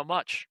 Thank you so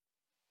much.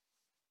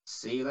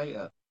 See you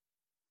later.